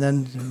 And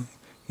then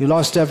you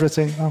lost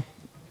everything,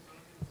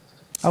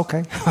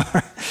 okay.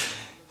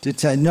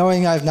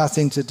 Knowing I have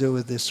nothing to do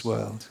with this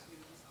world.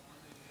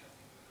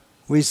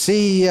 We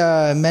see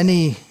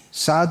many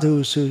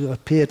sadhus who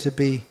appear to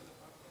be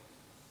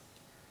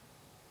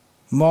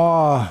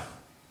more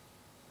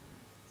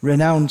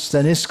renounced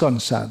than ISKCON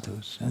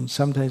sadhus, and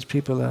sometimes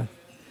people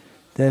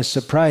they're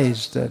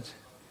surprised at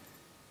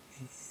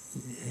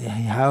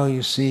how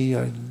you see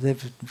or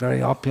live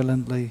very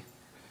opulently,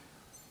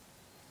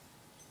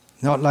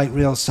 not like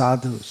real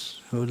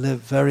sadhus who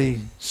live very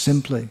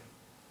simply.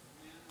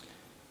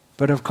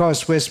 But of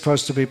course, we're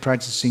supposed to be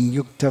practicing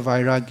yukta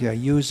vairagya,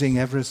 using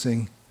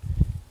everything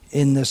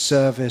in the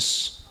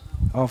service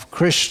of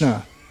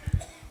Krishna.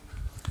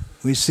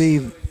 We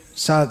see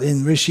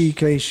in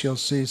Rishikesh you'll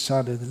see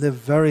sadhu, they live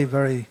very,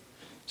 very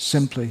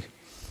simply.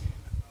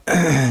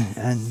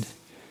 And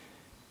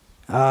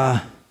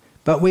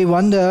but we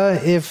wonder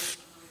if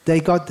they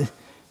got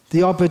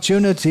the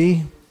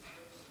opportunity,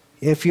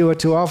 if you were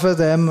to offer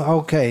them,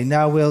 okay,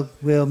 now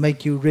we'll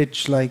make you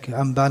rich like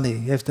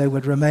Ambani, if they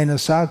would remain a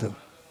sadhu.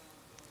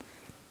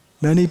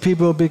 Many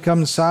people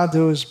become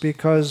sadhus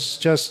because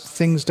just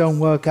things don't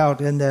work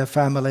out in their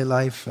family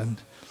life,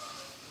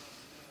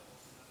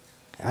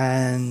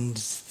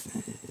 and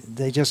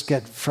they just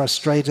get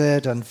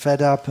frustrated and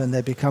fed up, and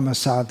they become a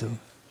sadhu.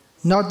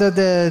 Not that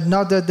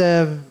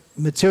they're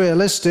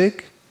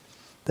materialistic.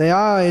 They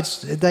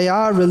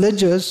are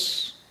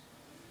religious,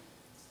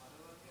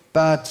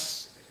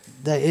 but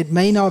it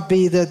may not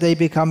be that they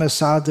become a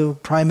sadhu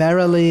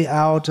primarily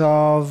out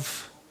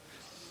of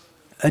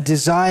a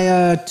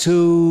desire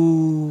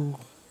to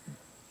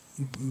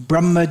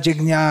Brahma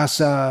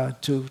Jignasa,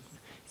 to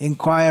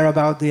inquire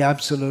about the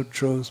absolute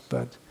truth,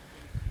 but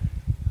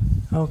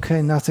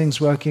okay,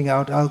 nothing's working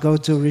out. I'll go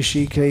to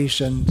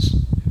Rishikesh and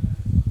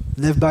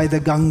live by the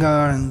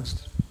Ganga, and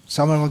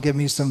someone will give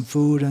me some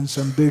food and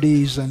some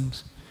bidis,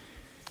 and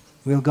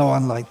we'll go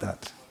on like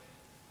that.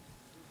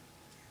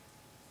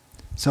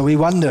 So we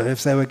wonder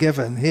if they were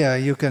given,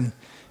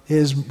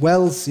 here's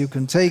wealth, you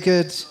can take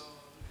it.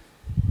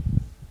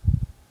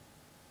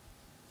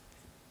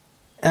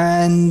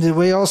 And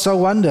we also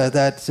wonder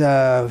that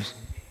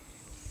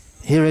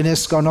here in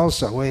ISKCON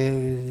also,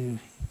 of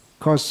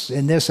course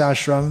in this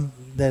ashram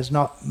there's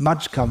not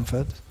much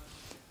comfort,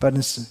 but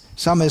in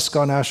some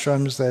ISKCON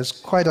ashrams there's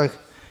quite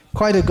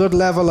a good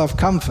level of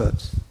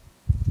comfort.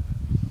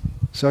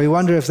 So we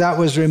wonder if that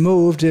was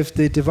removed, if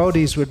the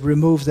devotees would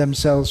remove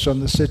themselves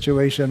from the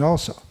situation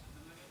also.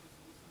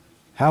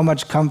 How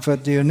much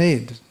comfort do you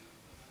need?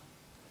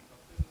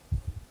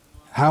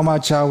 How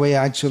much are we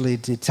actually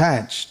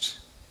detached?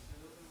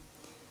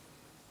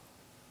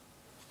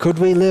 Could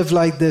we live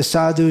like the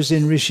sadhus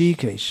in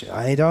Rishikesh?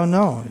 I don't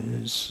know.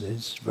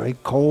 It's very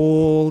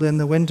cold in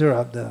the winter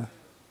up there.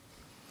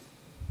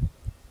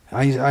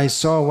 I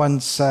saw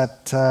once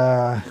at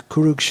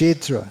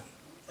Kurukshetra,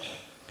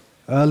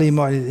 early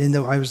morning.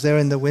 I was there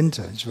in the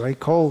winter. It's very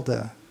cold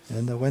there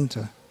in the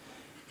winter.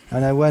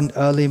 And I went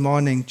early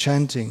morning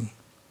chanting.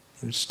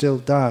 It was still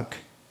dark,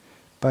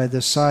 by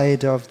the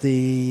side of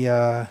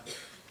the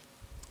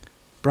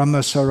Brahma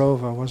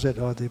Sarovar, was it,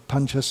 or the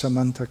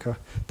Panchasamantaka?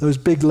 Those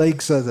big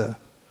lakes are there.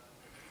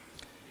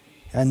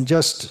 And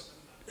just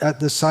at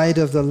the side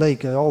of the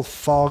lake, all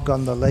fog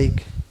on the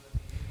lake.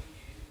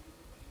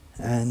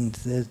 And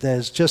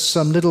there's just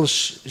some little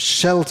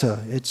shelter.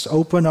 It's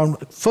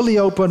fully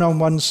open on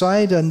one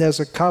side, and there's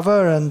a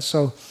cover, and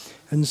so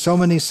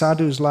many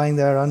sadhus lying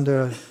there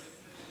under a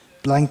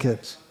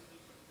blanket.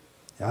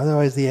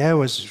 Otherwise, the air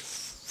was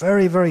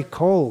very, very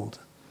cold.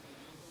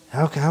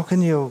 How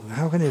can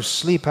you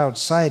sleep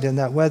outside in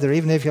that weather,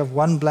 even if you have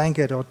one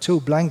blanket or two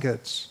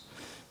blankets?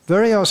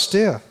 Very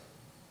austere.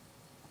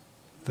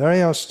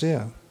 Very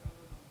austere.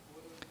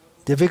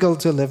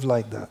 Difficult to live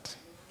like that.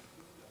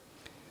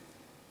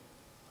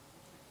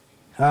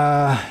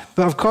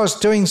 But of course,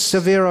 doing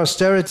severe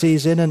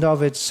austerities in and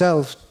of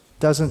itself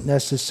doesn't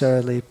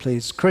necessarily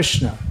please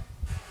Krishna.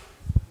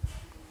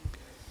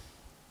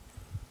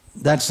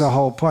 That's the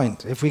whole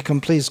point. If we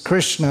can please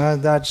Krishna,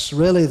 that's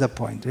really the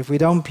point. If we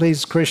don't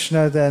please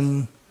Krishna,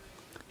 then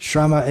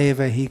shrama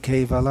eva hi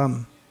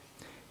kevalam.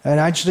 And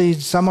actually,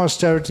 some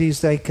austerities,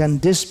 they can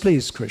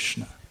displease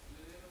Krishna.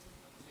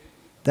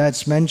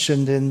 That's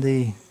mentioned in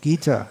the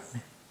Gita.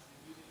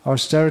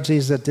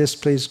 Austerities that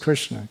displease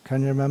Krishna.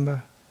 Can you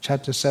remember?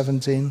 Chapter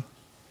 17.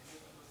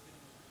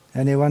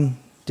 Anyone?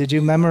 Did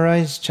you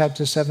memorize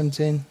chapter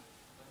 17?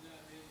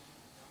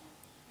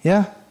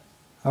 Yeah?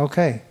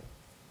 Okay.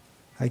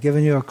 I've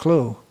given you a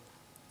clue.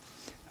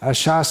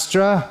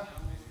 Ashastra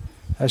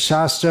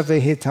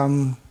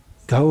vihitam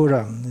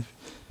gauram.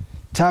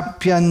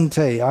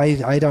 Tapyante.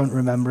 I don't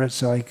remember it,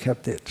 so I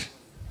kept it.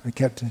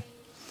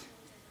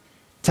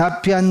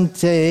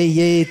 Tapyante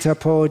ye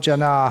tapo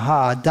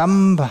janaha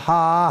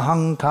dambha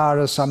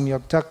hankara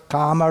samyukta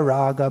kama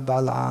raga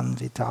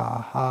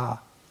balanvitaha.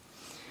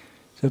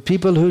 So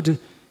people who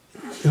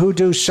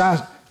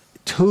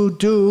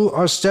do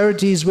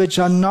austerities which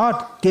are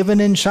not given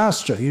in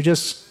Shastra. You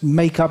just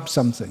make up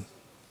something.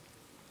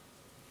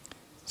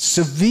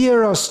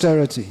 Severe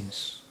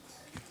austerities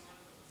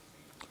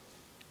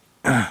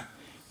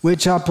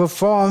which are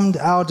performed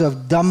out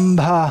of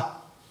dambha,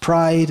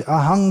 pride,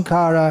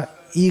 ahankara,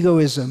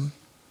 egoism,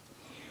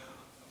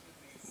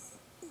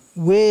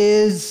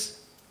 with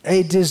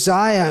a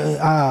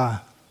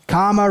desire,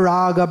 kama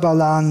raga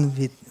balan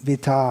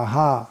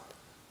vitaha,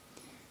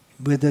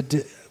 with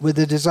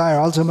the desire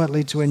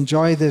ultimately to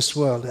enjoy this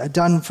world,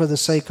 done for the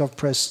sake of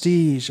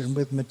prestige and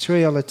with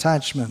material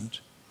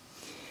attachment.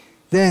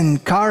 Then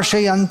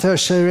karshayanta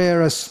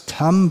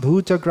sharirastham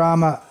bhuta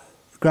grama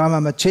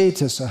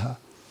machetasaha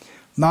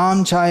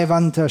mam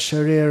chayavanta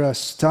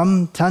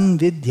sharirastham tan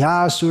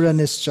vidyasura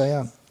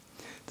nischayam.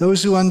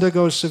 Those who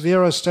undergo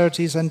severe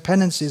austerities and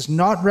penances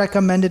not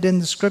recommended in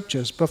the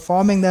scriptures,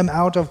 performing them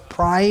out of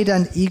pride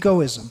and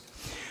egoism,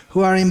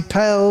 who are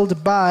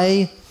impelled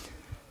by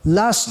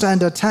lust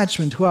and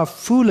attachment, who are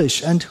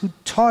foolish and who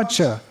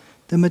torture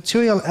the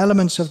material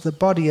elements of the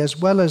body as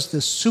well as the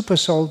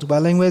supersoul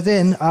dwelling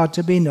within, are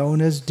to be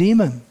known as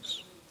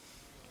demons.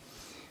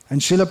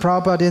 And Srila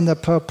Prabhupada in the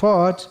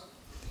purport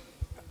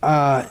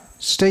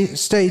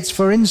states,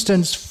 for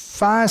instance,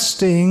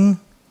 fasting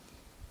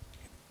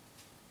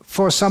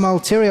for some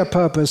ulterior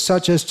purpose,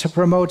 such as to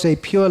promote a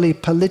purely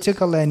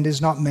political end, is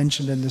not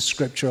mentioned in the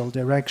scriptural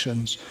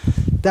directions.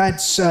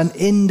 That's an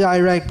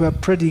indirect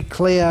but pretty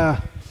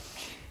clear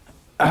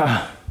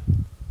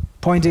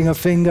pointing a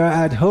finger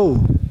at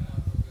who?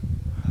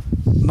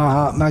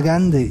 Mahatma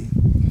Gandhi,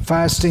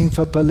 fasting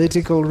for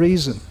political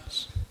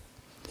reasons.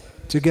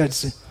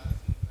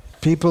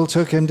 People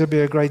took him to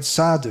be a great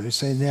sadhu,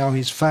 saying now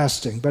he's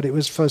fasting, but it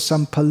was for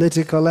some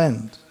political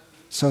end.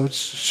 So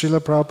Srila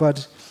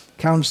Prabhupada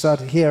counts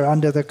that here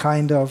under the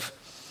kind of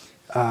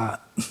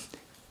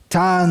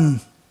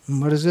tan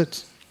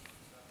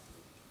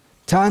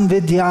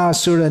vidya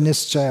sura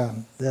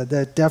nischayam.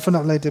 They're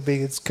definitely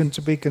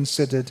to be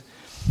considered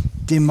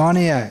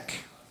demoniac.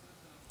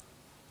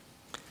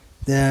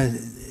 They're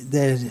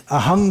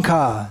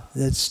ahankar,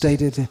 that's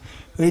stated.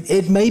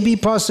 It may be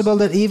possible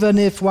that even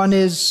if one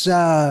is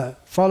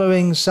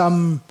following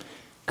some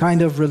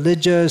kind of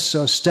religious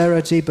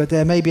austerity, but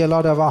there may be a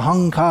lot of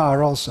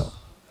ahankar also,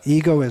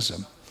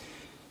 egoism.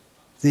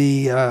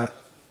 The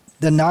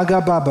Naga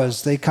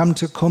Babas, they come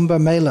to Kumbh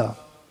Mela.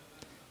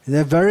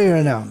 They're very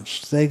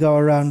renounced. They go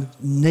around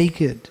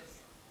naked,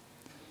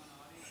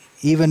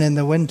 even in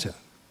the winter.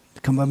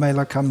 Kumbh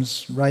Mela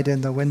comes right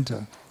in the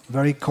winter,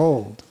 very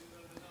cold,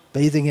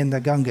 bathing in the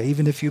Ganga.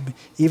 Even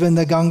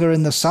the Ganga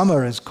in the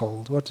summer is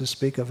cold, what to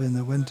speak of in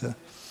the winter.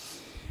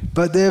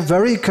 But they're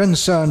very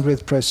concerned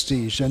with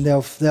prestige, and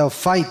they'll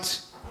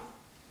fight.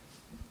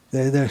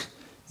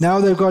 Now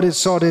they've got it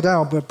sorted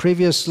out, but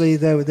previously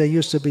there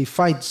used to be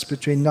fights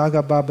between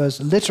Naga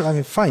Babas,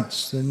 literally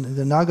fights.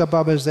 The Naga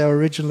Babas, they were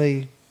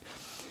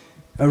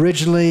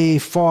originally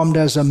formed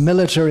as a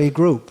military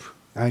group,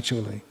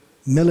 actually,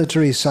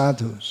 military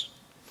sadhus.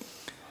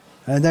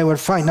 And they would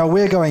fight. Now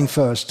we're going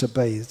first to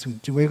bathe.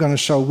 We're going to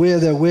show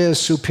we're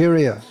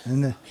superior.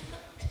 And they're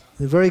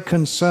very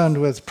concerned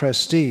with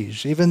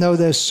prestige, even though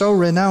they're so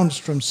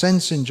renounced from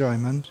sense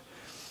enjoyment,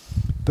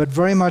 but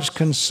very much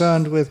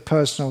concerned with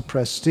personal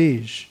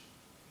prestige.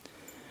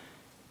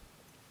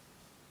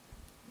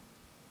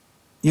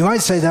 You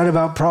might say that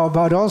about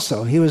Prabhupada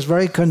also. He was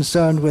very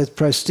concerned with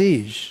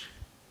prestige.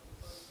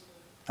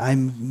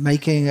 I'm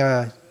making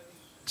a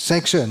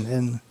section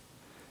in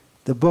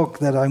the book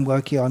that I'm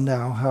working on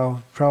now,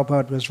 how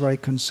Prabhupada was very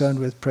concerned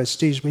with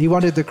prestige. But he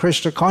wanted the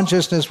Krishna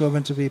consciousness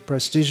movement to be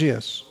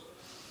prestigious.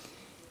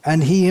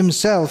 And he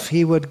himself,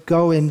 he would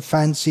go in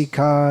fancy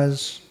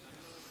cars,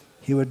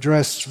 he would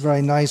dress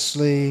very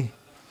nicely,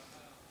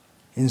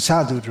 in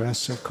sadhu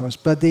dress, of course.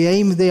 But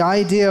the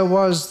idea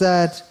was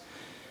that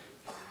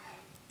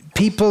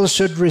people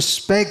should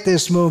respect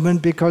this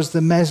movement because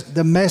the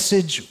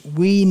message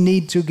we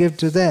need to give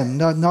to them,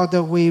 not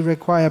that we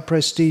require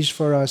prestige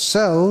for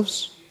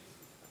ourselves,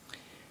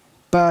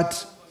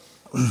 but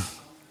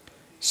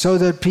so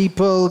that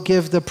people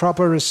give the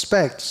proper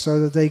respect, so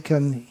that they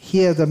can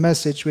hear the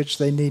message which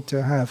they need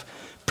to have.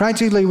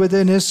 Practically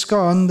within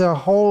ISKCON, the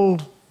whole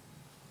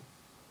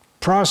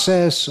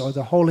process or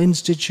the whole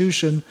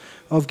institution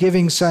of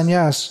giving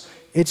sannyas,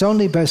 it's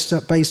only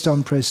based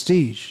on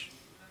prestige.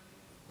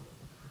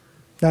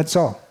 That's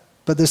all.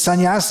 But the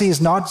sannyasi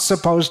is not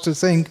supposed to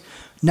think,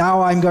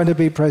 now I'm going to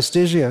be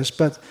prestigious,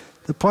 but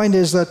the point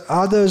is that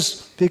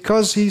others,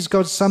 because he's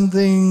got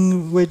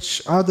something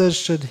which others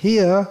should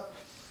hear,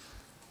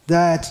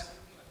 that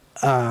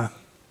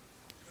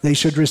they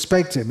should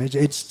respect him.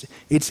 It's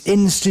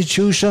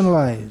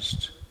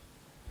institutionalized,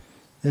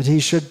 that he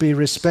should be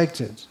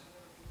respected.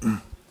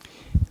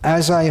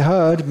 As I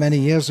heard many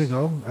years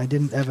ago, I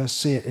didn't ever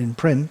see it in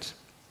print,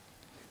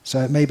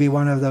 so it may be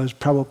one of those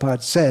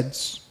Prabhupada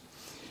saids,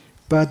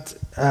 but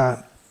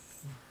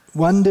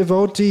one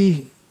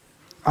devotee,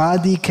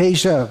 Adi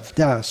Keshav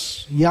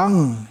Das,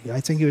 young,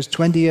 I think he was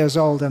 20 years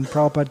old, and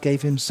Prabhupada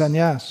gave him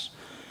sannyas.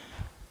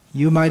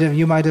 You might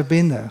have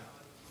been there.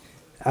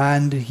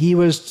 And he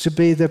was to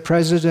be the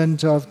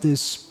president of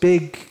this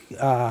big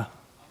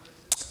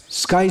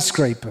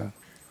skyscraper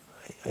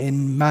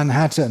in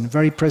Manhattan,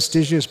 very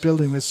prestigious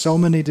building with so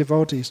many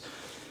devotees.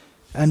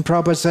 And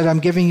Prabhupada said, I'm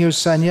giving you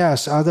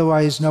sannyas,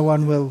 otherwise no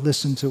one will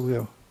listen to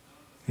you.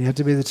 He had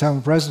to be the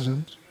town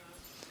president.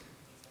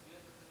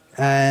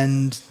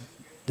 And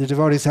the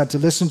devotees had to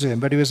listen to him,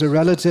 but he was a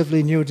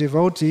relatively new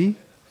devotee,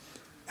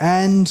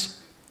 and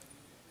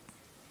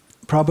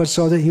Prabhupada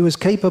saw that he was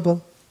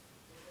capable.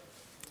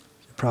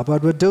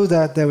 Prabhupada would do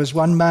that. There was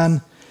one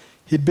man,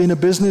 he'd been a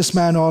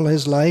businessman all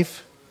his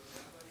life,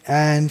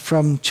 and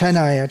from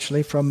Chennai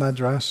actually, from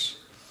Madras.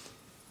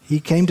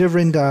 He came to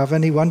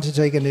Vrindavan, he wanted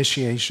to take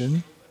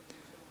initiation,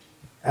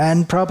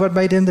 and Prabhupada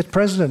made him the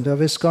president of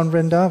ISKCON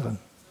Vrindavan.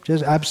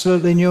 Just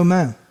absolutely new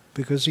man,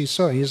 because he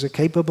saw he's a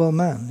capable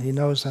man. He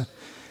knows that.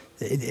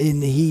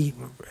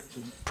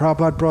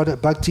 Prabhupada brought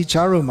it, Bhakti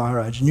Charu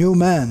Maharaj, new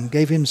man,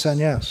 gave him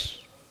sannyas.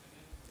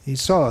 He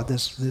saw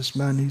this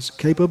man, he's a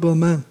capable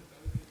man.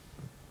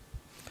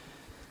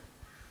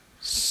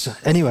 So,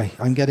 anyway,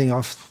 I'm getting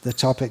off the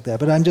topic there,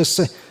 but I'm just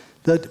saying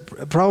that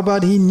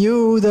Prabhupada, he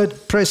knew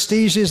that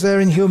prestige is there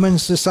in human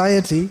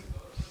society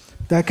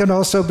that can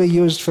also be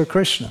used for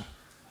Krishna.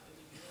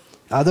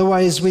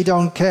 Otherwise, we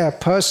don't care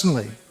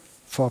personally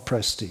for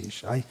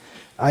prestige.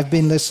 I've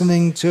been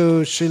listening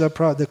to Srila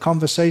Prabhupada, the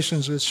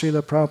conversations with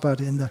Srila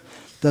Prabhupada in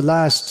the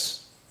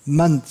last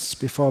months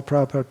before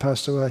Prabhupada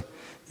passed away.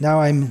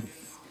 Now I'm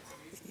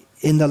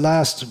in the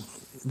last,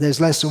 there's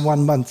less than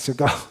 1 month to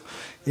go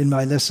in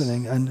my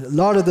listening, and a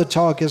lot of the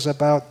talk is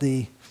about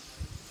the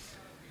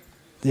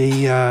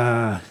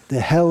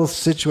health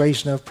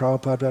situation of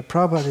Prabhupada. But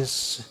Prabhupada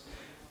is,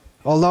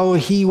 although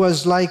he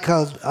was like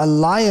a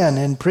lion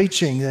in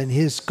preaching, and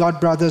his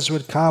godbrothers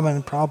would come,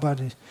 and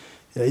Prabhupada,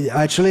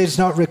 actually it's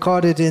not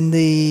recorded in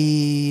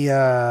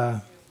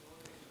the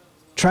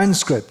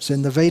transcripts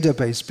in the Veda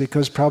base,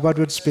 because Prabhupada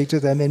would speak to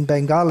them in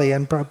Bengali,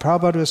 and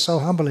Prabhupada was so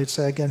humble, he'd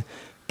say again,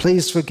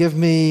 please forgive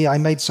me, I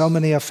made so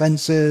many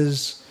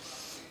offenses.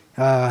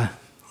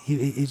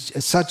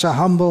 It's such a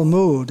humble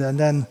mood. And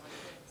then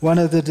one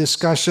of the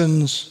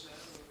discussions,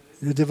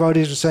 the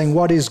devotees were saying,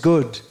 what is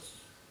good?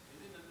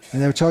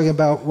 And they were talking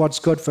about what's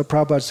good for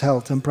Prabhupada's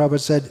health. And Prabhupada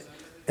said,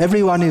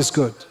 everyone is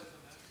good.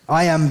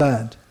 I am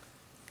bad.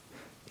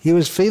 He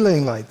was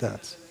feeling like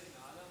that.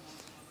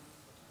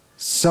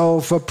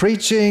 So for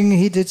preaching,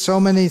 he did so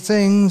many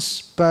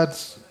things,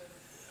 but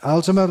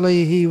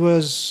ultimately he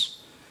was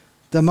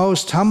the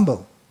most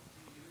humble.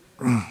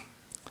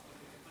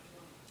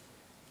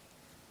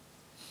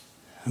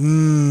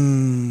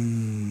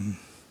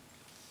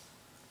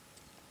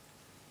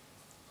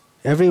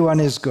 Everyone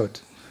is good.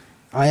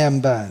 I am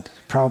bad,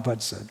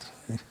 Prabhupada said.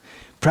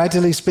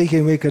 Practically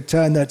speaking, we could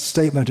turn that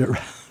statement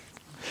around.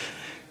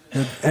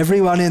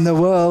 Everyone in the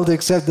world,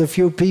 except the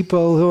few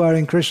people who are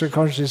in Krishna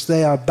consciousness,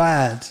 they are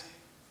bad.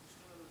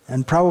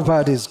 And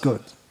Prabhupada is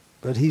good.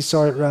 But he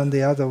saw it round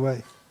the other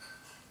way.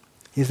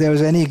 If there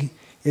was any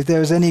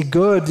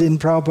good in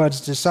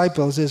Prabhupada's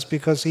disciples, it's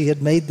because he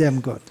had made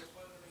them good.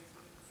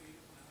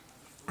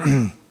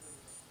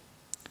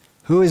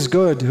 Who is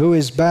good? Who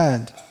is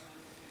bad?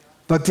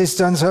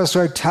 Bhaktisiddhanta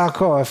Saraswati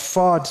Thakur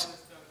fought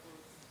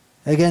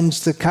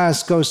against the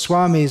caste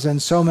Goswamis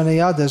and so many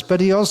others,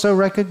 but he also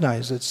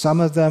recognized that some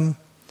of them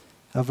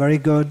are very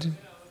good.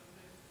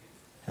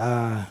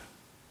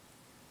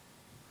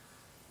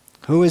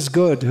 Who is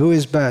good? Who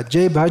is bad?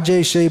 Jai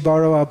bhaje she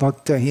bharava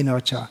bhakta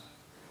hinocha.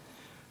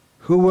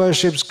 Who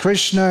worships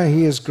Krishna,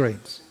 he is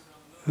great.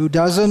 Who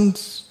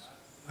doesn't,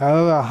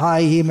 however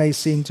high he may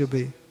seem to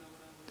be,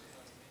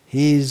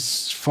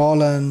 he's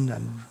fallen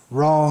and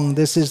wrong.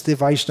 This is the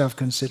Vaishnava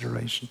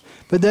consideration.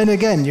 But then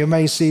again, you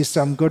may see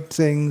some good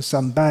thing,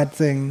 some bad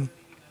thing.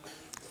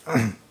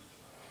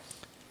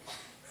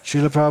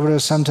 Srila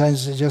Prabhupada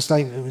sometimes, just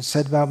like it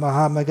said about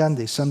Mahatma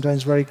Gandhi,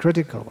 sometimes very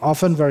critical,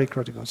 often very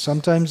critical.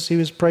 Sometimes he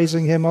was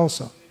praising him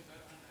also.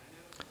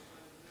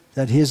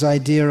 That his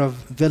idea of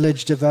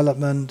village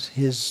development,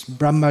 his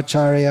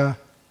brahmacharya,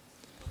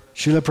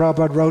 Srila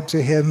Prabhupada wrote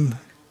to him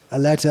a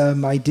letter,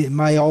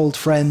 my old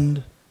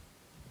friend.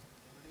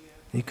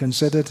 He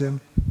considered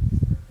him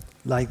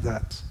like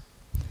that.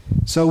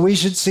 So we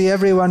should see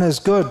everyone as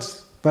good,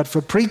 but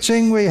for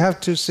preaching we have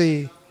to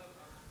see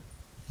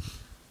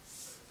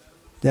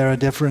there are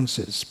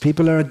differences.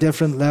 People are at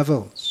different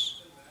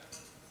levels.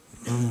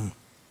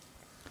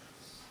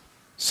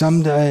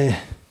 Someday,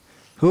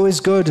 who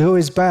is good, who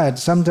is bad?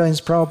 Sometimes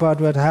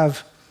Prabhupada would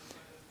have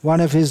one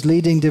of his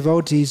leading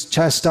devotees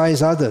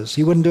chastise others.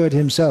 He wouldn't do it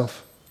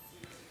himself.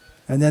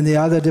 And then the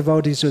other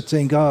devotees would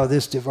think, oh,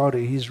 this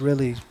devotee, he's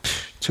really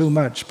too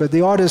much. But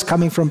the order is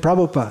coming from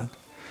Prabhupada.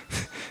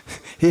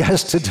 He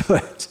has to do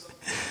it.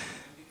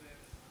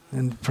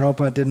 And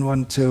Prabhupada didn't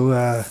want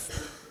to...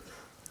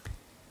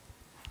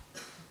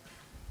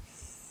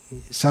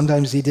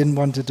 sometimes he didn't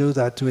want to do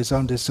that to his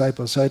own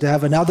disciples. So to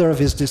have another of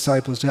his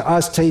disciples, to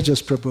ask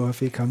Tejas Prabhu if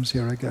he comes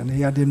here again.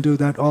 He had him do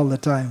that all the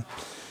time.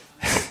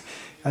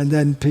 And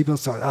then people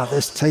thought,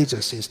 this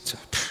Tejas,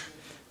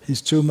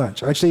 he's too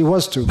much. Actually, he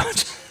was too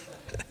much.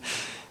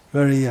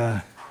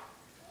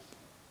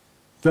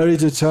 Very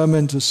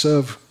determined to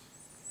serve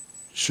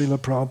Srila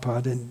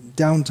Prabhupada, and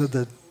down to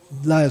the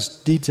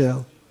last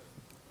detail.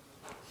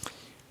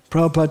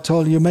 Prabhupada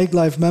told you make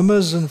life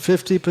members and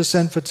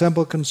 50% for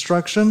temple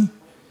construction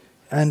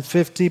and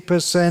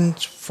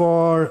 50%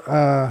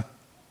 for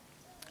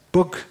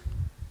book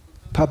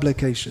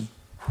publication.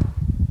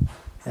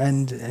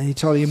 And he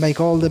told you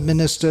make all the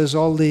ministers,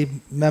 all the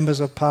members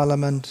of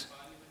parliament,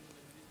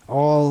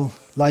 all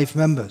life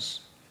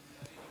members.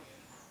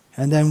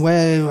 And then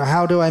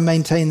how do I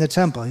maintain the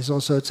temple? He's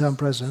also a town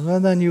president. Well,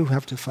 then you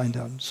have to find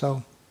out.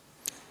 So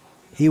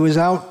he was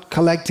out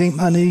collecting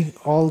money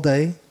all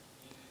day.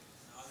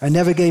 I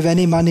never gave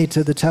any money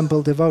to the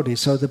temple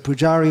devotees. So the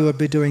pujari would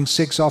be doing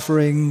 6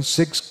 offerings,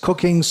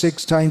 cooking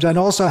 6 times, and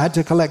also had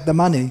to collect the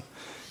money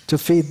to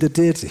feed the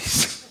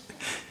deities.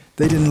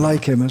 They didn't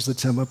like him as the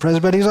temple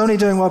president, but he's only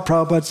doing what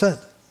Prabhupada said.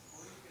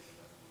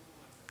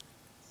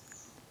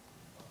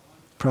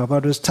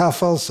 Prabhupada was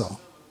tough also.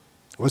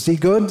 Was he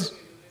good?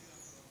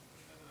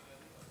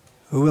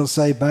 Who will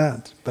say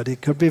bad? But he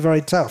could be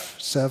very tough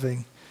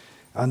serving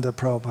under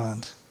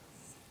Prabhupada.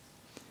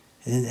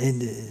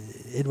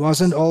 It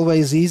wasn't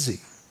always easy.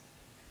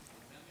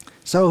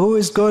 So who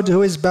is good,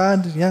 who is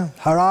bad? Yeah.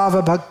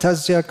 Harava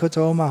bhaktasya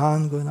kuto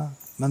mahan guna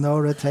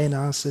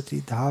manoratena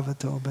sati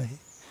dhavato behi.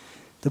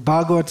 The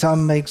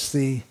Bhagavatam makes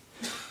the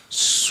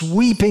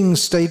sweeping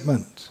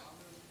statement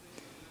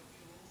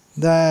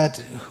that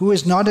who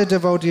is not a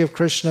devotee of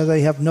Krishna,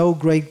 they have no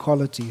great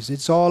qualities.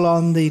 It's all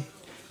on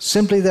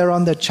simply they're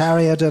on the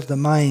chariot of the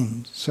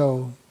mind.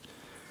 So,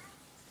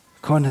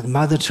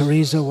 Mother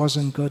Teresa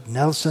wasn't good,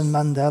 Nelson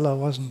Mandela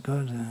wasn't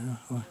good.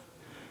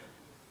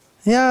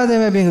 Yeah,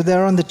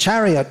 they're on the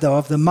chariot though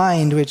of the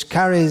mind, which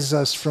carries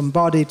us from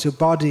body to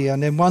body,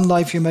 and in one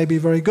life you may be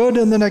very good,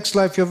 and the next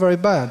life you're very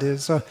bad.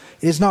 It's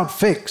not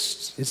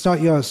fixed. It's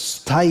not your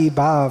sthai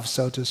bhav,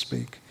 so to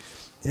speak.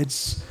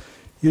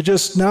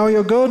 Now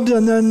you're good,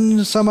 and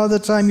then some other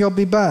time you'll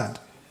be bad.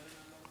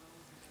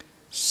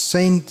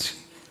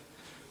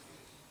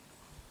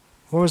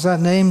 What was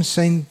that name?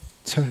 Saint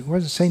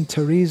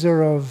Teresa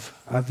of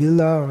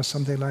Avila or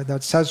something like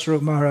that.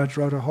 Sasrup Maharaj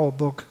wrote a whole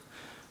book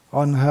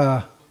on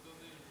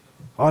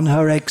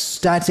her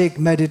ecstatic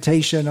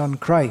meditation on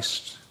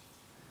Christ.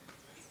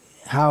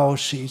 How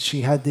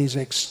she had these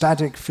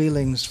ecstatic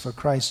feelings for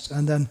Christ.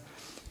 And then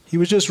he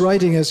was just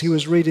writing as he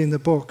was reading the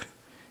book.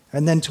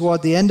 And then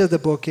toward the end of the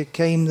book it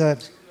came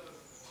that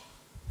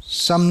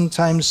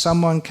sometimes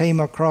someone came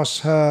across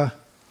her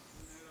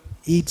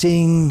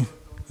eating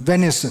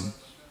venison.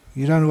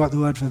 You don't know what the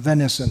word for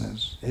venison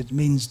is. It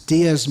means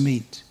deer's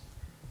meat.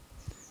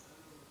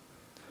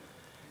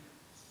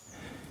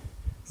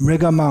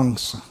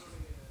 Mrigamangsa.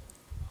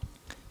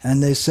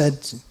 And they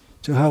said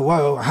to her,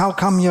 well, how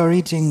come you're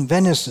eating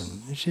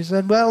venison? And she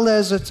said, well,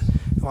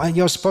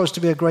 you're supposed to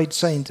be a great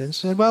saint. And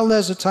she said, well,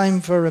 there's a time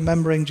for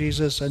remembering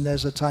Jesus and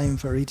there's a time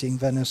for eating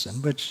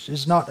venison, which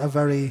is not a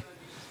very...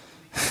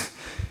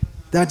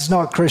 That's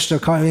not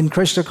Krishna. In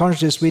Krishna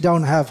consciousness, we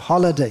don't have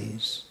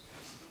holidays.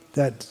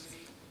 That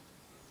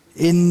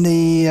in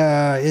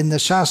the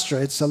Shastra,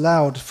 it's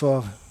allowed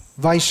for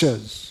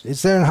Vaishyas.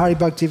 It's there in Hari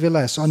Bhakti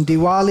Vilas. On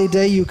Diwali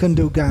day, you can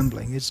do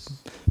gambling. It's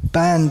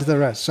banned the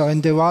rest. So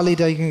in Diwali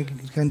day, you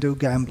can do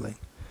gambling.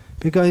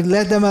 Because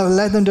let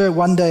them do it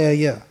one day a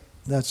year.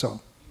 That's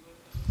all.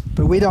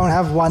 But we don't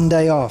have one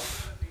day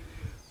off.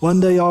 One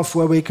day off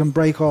where we can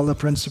break all the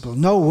principles.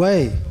 No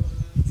way.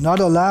 Not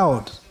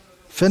allowed.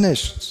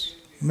 Finished.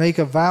 Make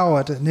a vow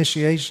at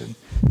initiation.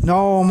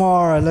 No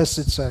more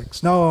illicit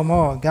sex. No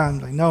more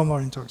gambling. No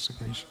more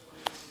intoxication.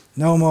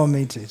 No more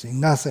meat eating.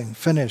 Nothing.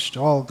 Finished.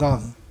 All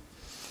gone.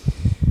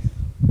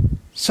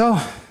 So,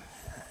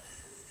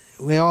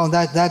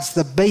 that's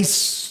the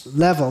base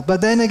level.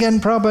 But then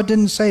again, Prabhupada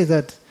didn't say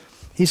that.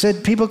 He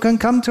said people can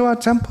come to our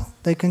temple.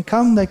 They can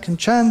come, they can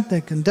chant, they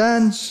can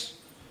dance.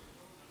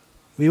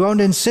 We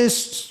won't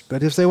insist,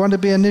 but if they want to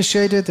be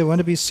initiated, they want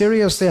to be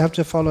serious, they have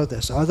to follow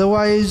this.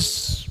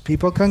 Otherwise,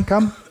 people can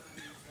come.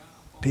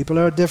 People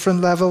are at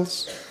different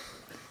levels.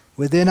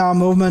 Within our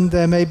movement,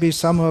 there may be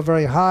some who are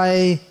very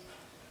high,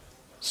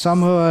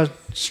 some who are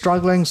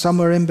struggling, some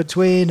who are in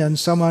between, and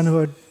someone who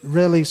are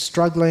really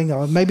struggling,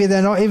 or maybe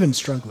they're not even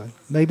struggling.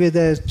 Maybe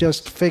they're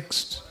just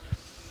fixed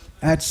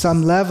at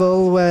some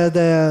level where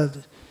they're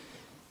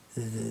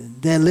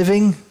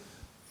living.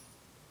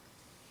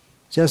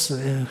 Just,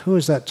 who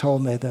is that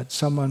told me that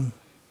some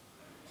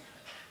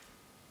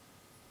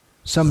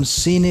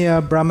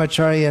senior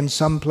brahmachari in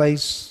some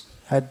place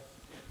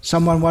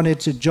someone wanted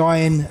to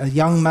join a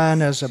young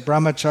man as a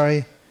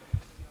brahmachari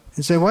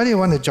and said, why do you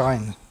want to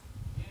join?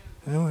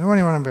 What do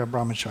you want to be a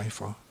brahmachari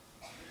for?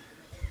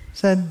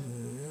 Said,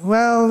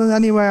 well,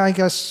 anyway, I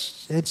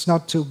guess it's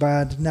not too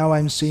bad. Now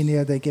I'm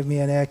senior, they give me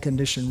an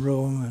air-conditioned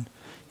room.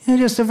 And,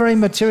 just a very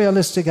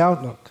materialistic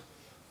outlook.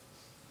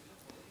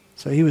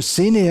 So he was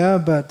senior,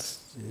 but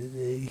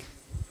it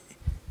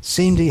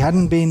seemed he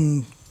hadn't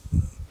been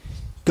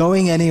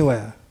going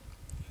anywhere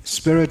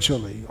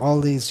spiritually all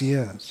these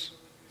years.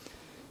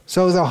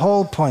 So the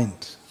whole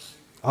point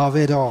of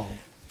it all,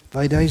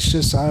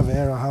 Vaidesha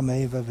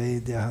sarverahameva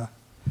vedyaha,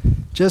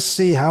 just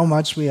see how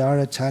much we are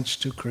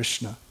attached to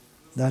Krishna.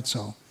 That's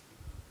all.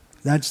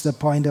 That's the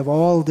point of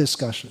all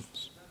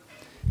discussions.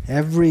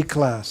 Every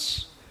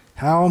class,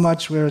 how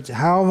much we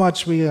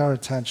are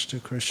attached to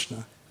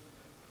Krishna.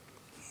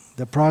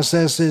 The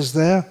process is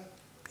there.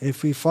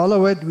 If we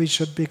follow it, we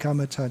should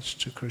become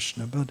attached to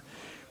Krishna. But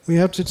we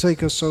have to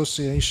take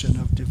association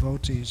of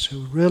devotees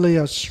who really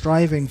are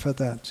striving for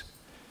that.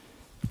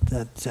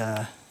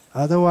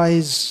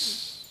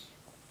 Otherwise,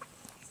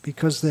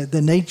 because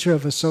the nature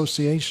of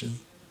association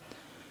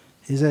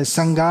is a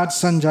sangat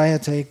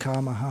sanjayate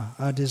kamaha.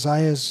 Our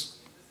desires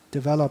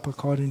develop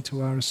according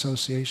to our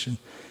association.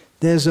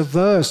 There's a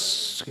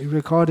verse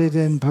recorded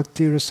in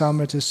Bhakti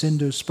Rasamrita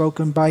Sindhu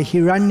spoken by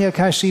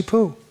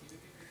Hiranyakashipu,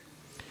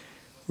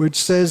 which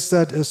says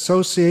that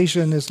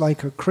association is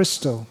like a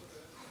crystal,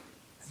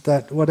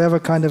 that whatever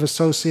kind of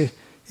association,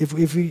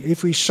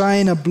 if we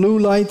shine a blue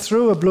light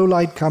through, a blue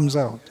light comes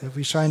out. If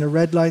we shine a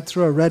red light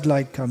through, a red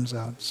light comes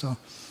out. So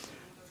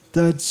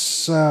that's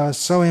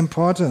so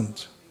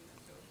important.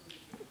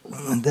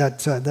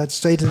 That's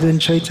stated in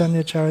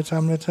Chaitanya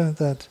Charitamrita,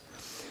 that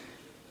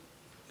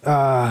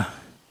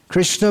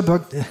Krishna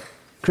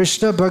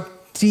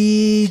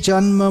Bhakti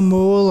Janma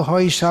Mool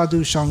Hoy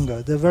Sadhu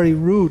Sangha, the very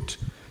root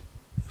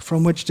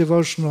from which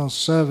devotional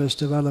service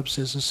develops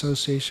its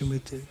association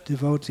with the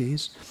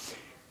devotees.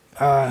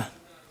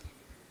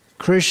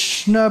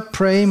 Krishna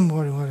Prem,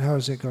 how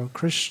does it go?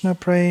 Krishna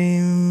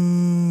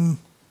Prem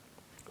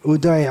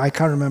Uday, I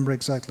can't remember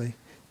exactly.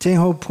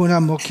 Teho Puna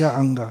Mukhya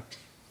Anga.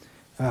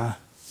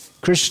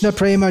 Krishna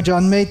Prema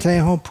Janme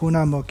Teho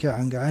Puna Mukhya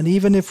Anga. And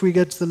even if we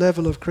get to the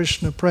level of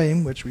Krishna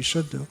Prem, which we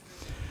should do,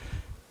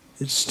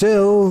 it's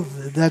still,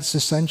 that's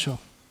essential.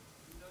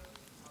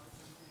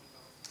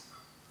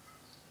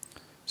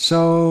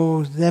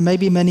 So there may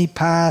be many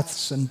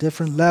paths and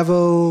different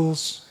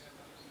levels,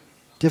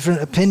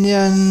 different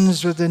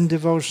opinions within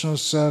devotional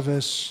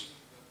service.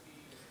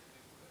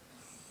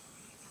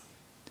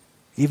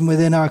 Even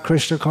within our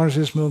Krishna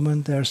conscious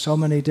movement, there are so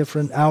many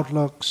different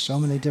outlooks, so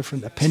many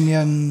different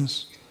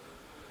opinions,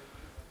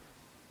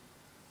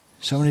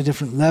 so many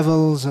different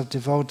levels of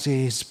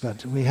devotees,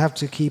 but we have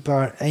to keep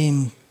our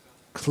aim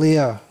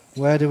clear.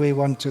 Where do we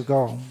want to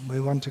go? We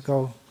want to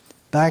go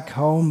back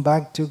home,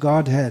 back to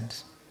Godhead,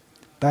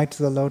 back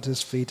to the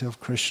lotus feet of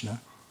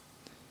Krishna.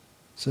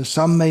 So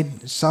some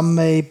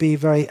may be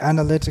very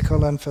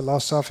analytical and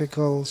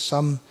philosophical,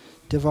 some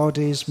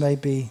devotees may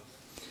be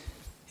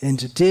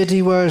into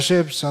deity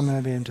worship, some may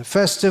be into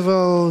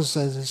festivals.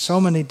 There's so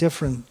many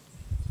different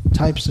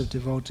types of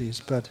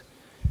devotees, but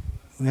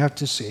we have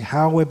to see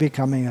how we're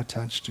becoming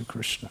attached to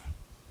Krishna.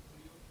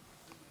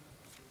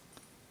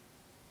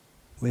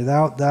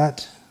 Without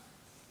that,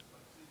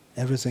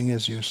 everything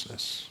is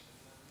useless.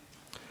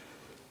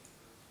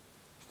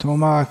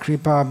 Toma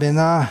kripa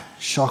bina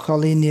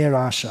shakali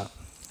nirasha,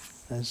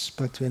 as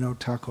Bhaktivinoda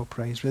Thakur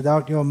prays.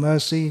 Without your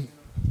mercy,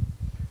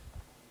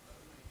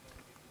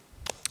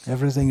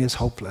 everything is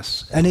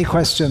hopeless. Any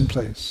question,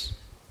 please?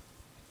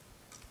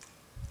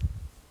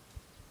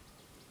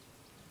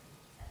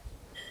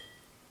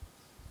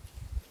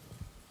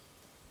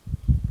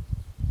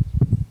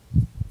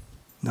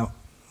 No.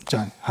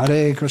 Jai.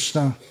 Hare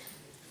Krishna.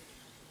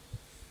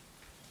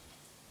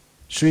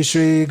 Shri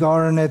Shri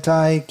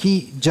Gauranitai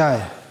ki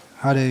Jai.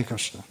 Hare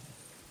Krishna.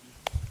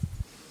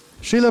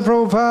 Srila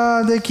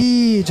Prabhupada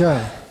ki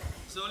Jai.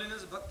 His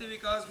Holiness Bhakti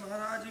Vikas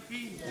Maharaj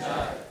ki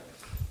Jai.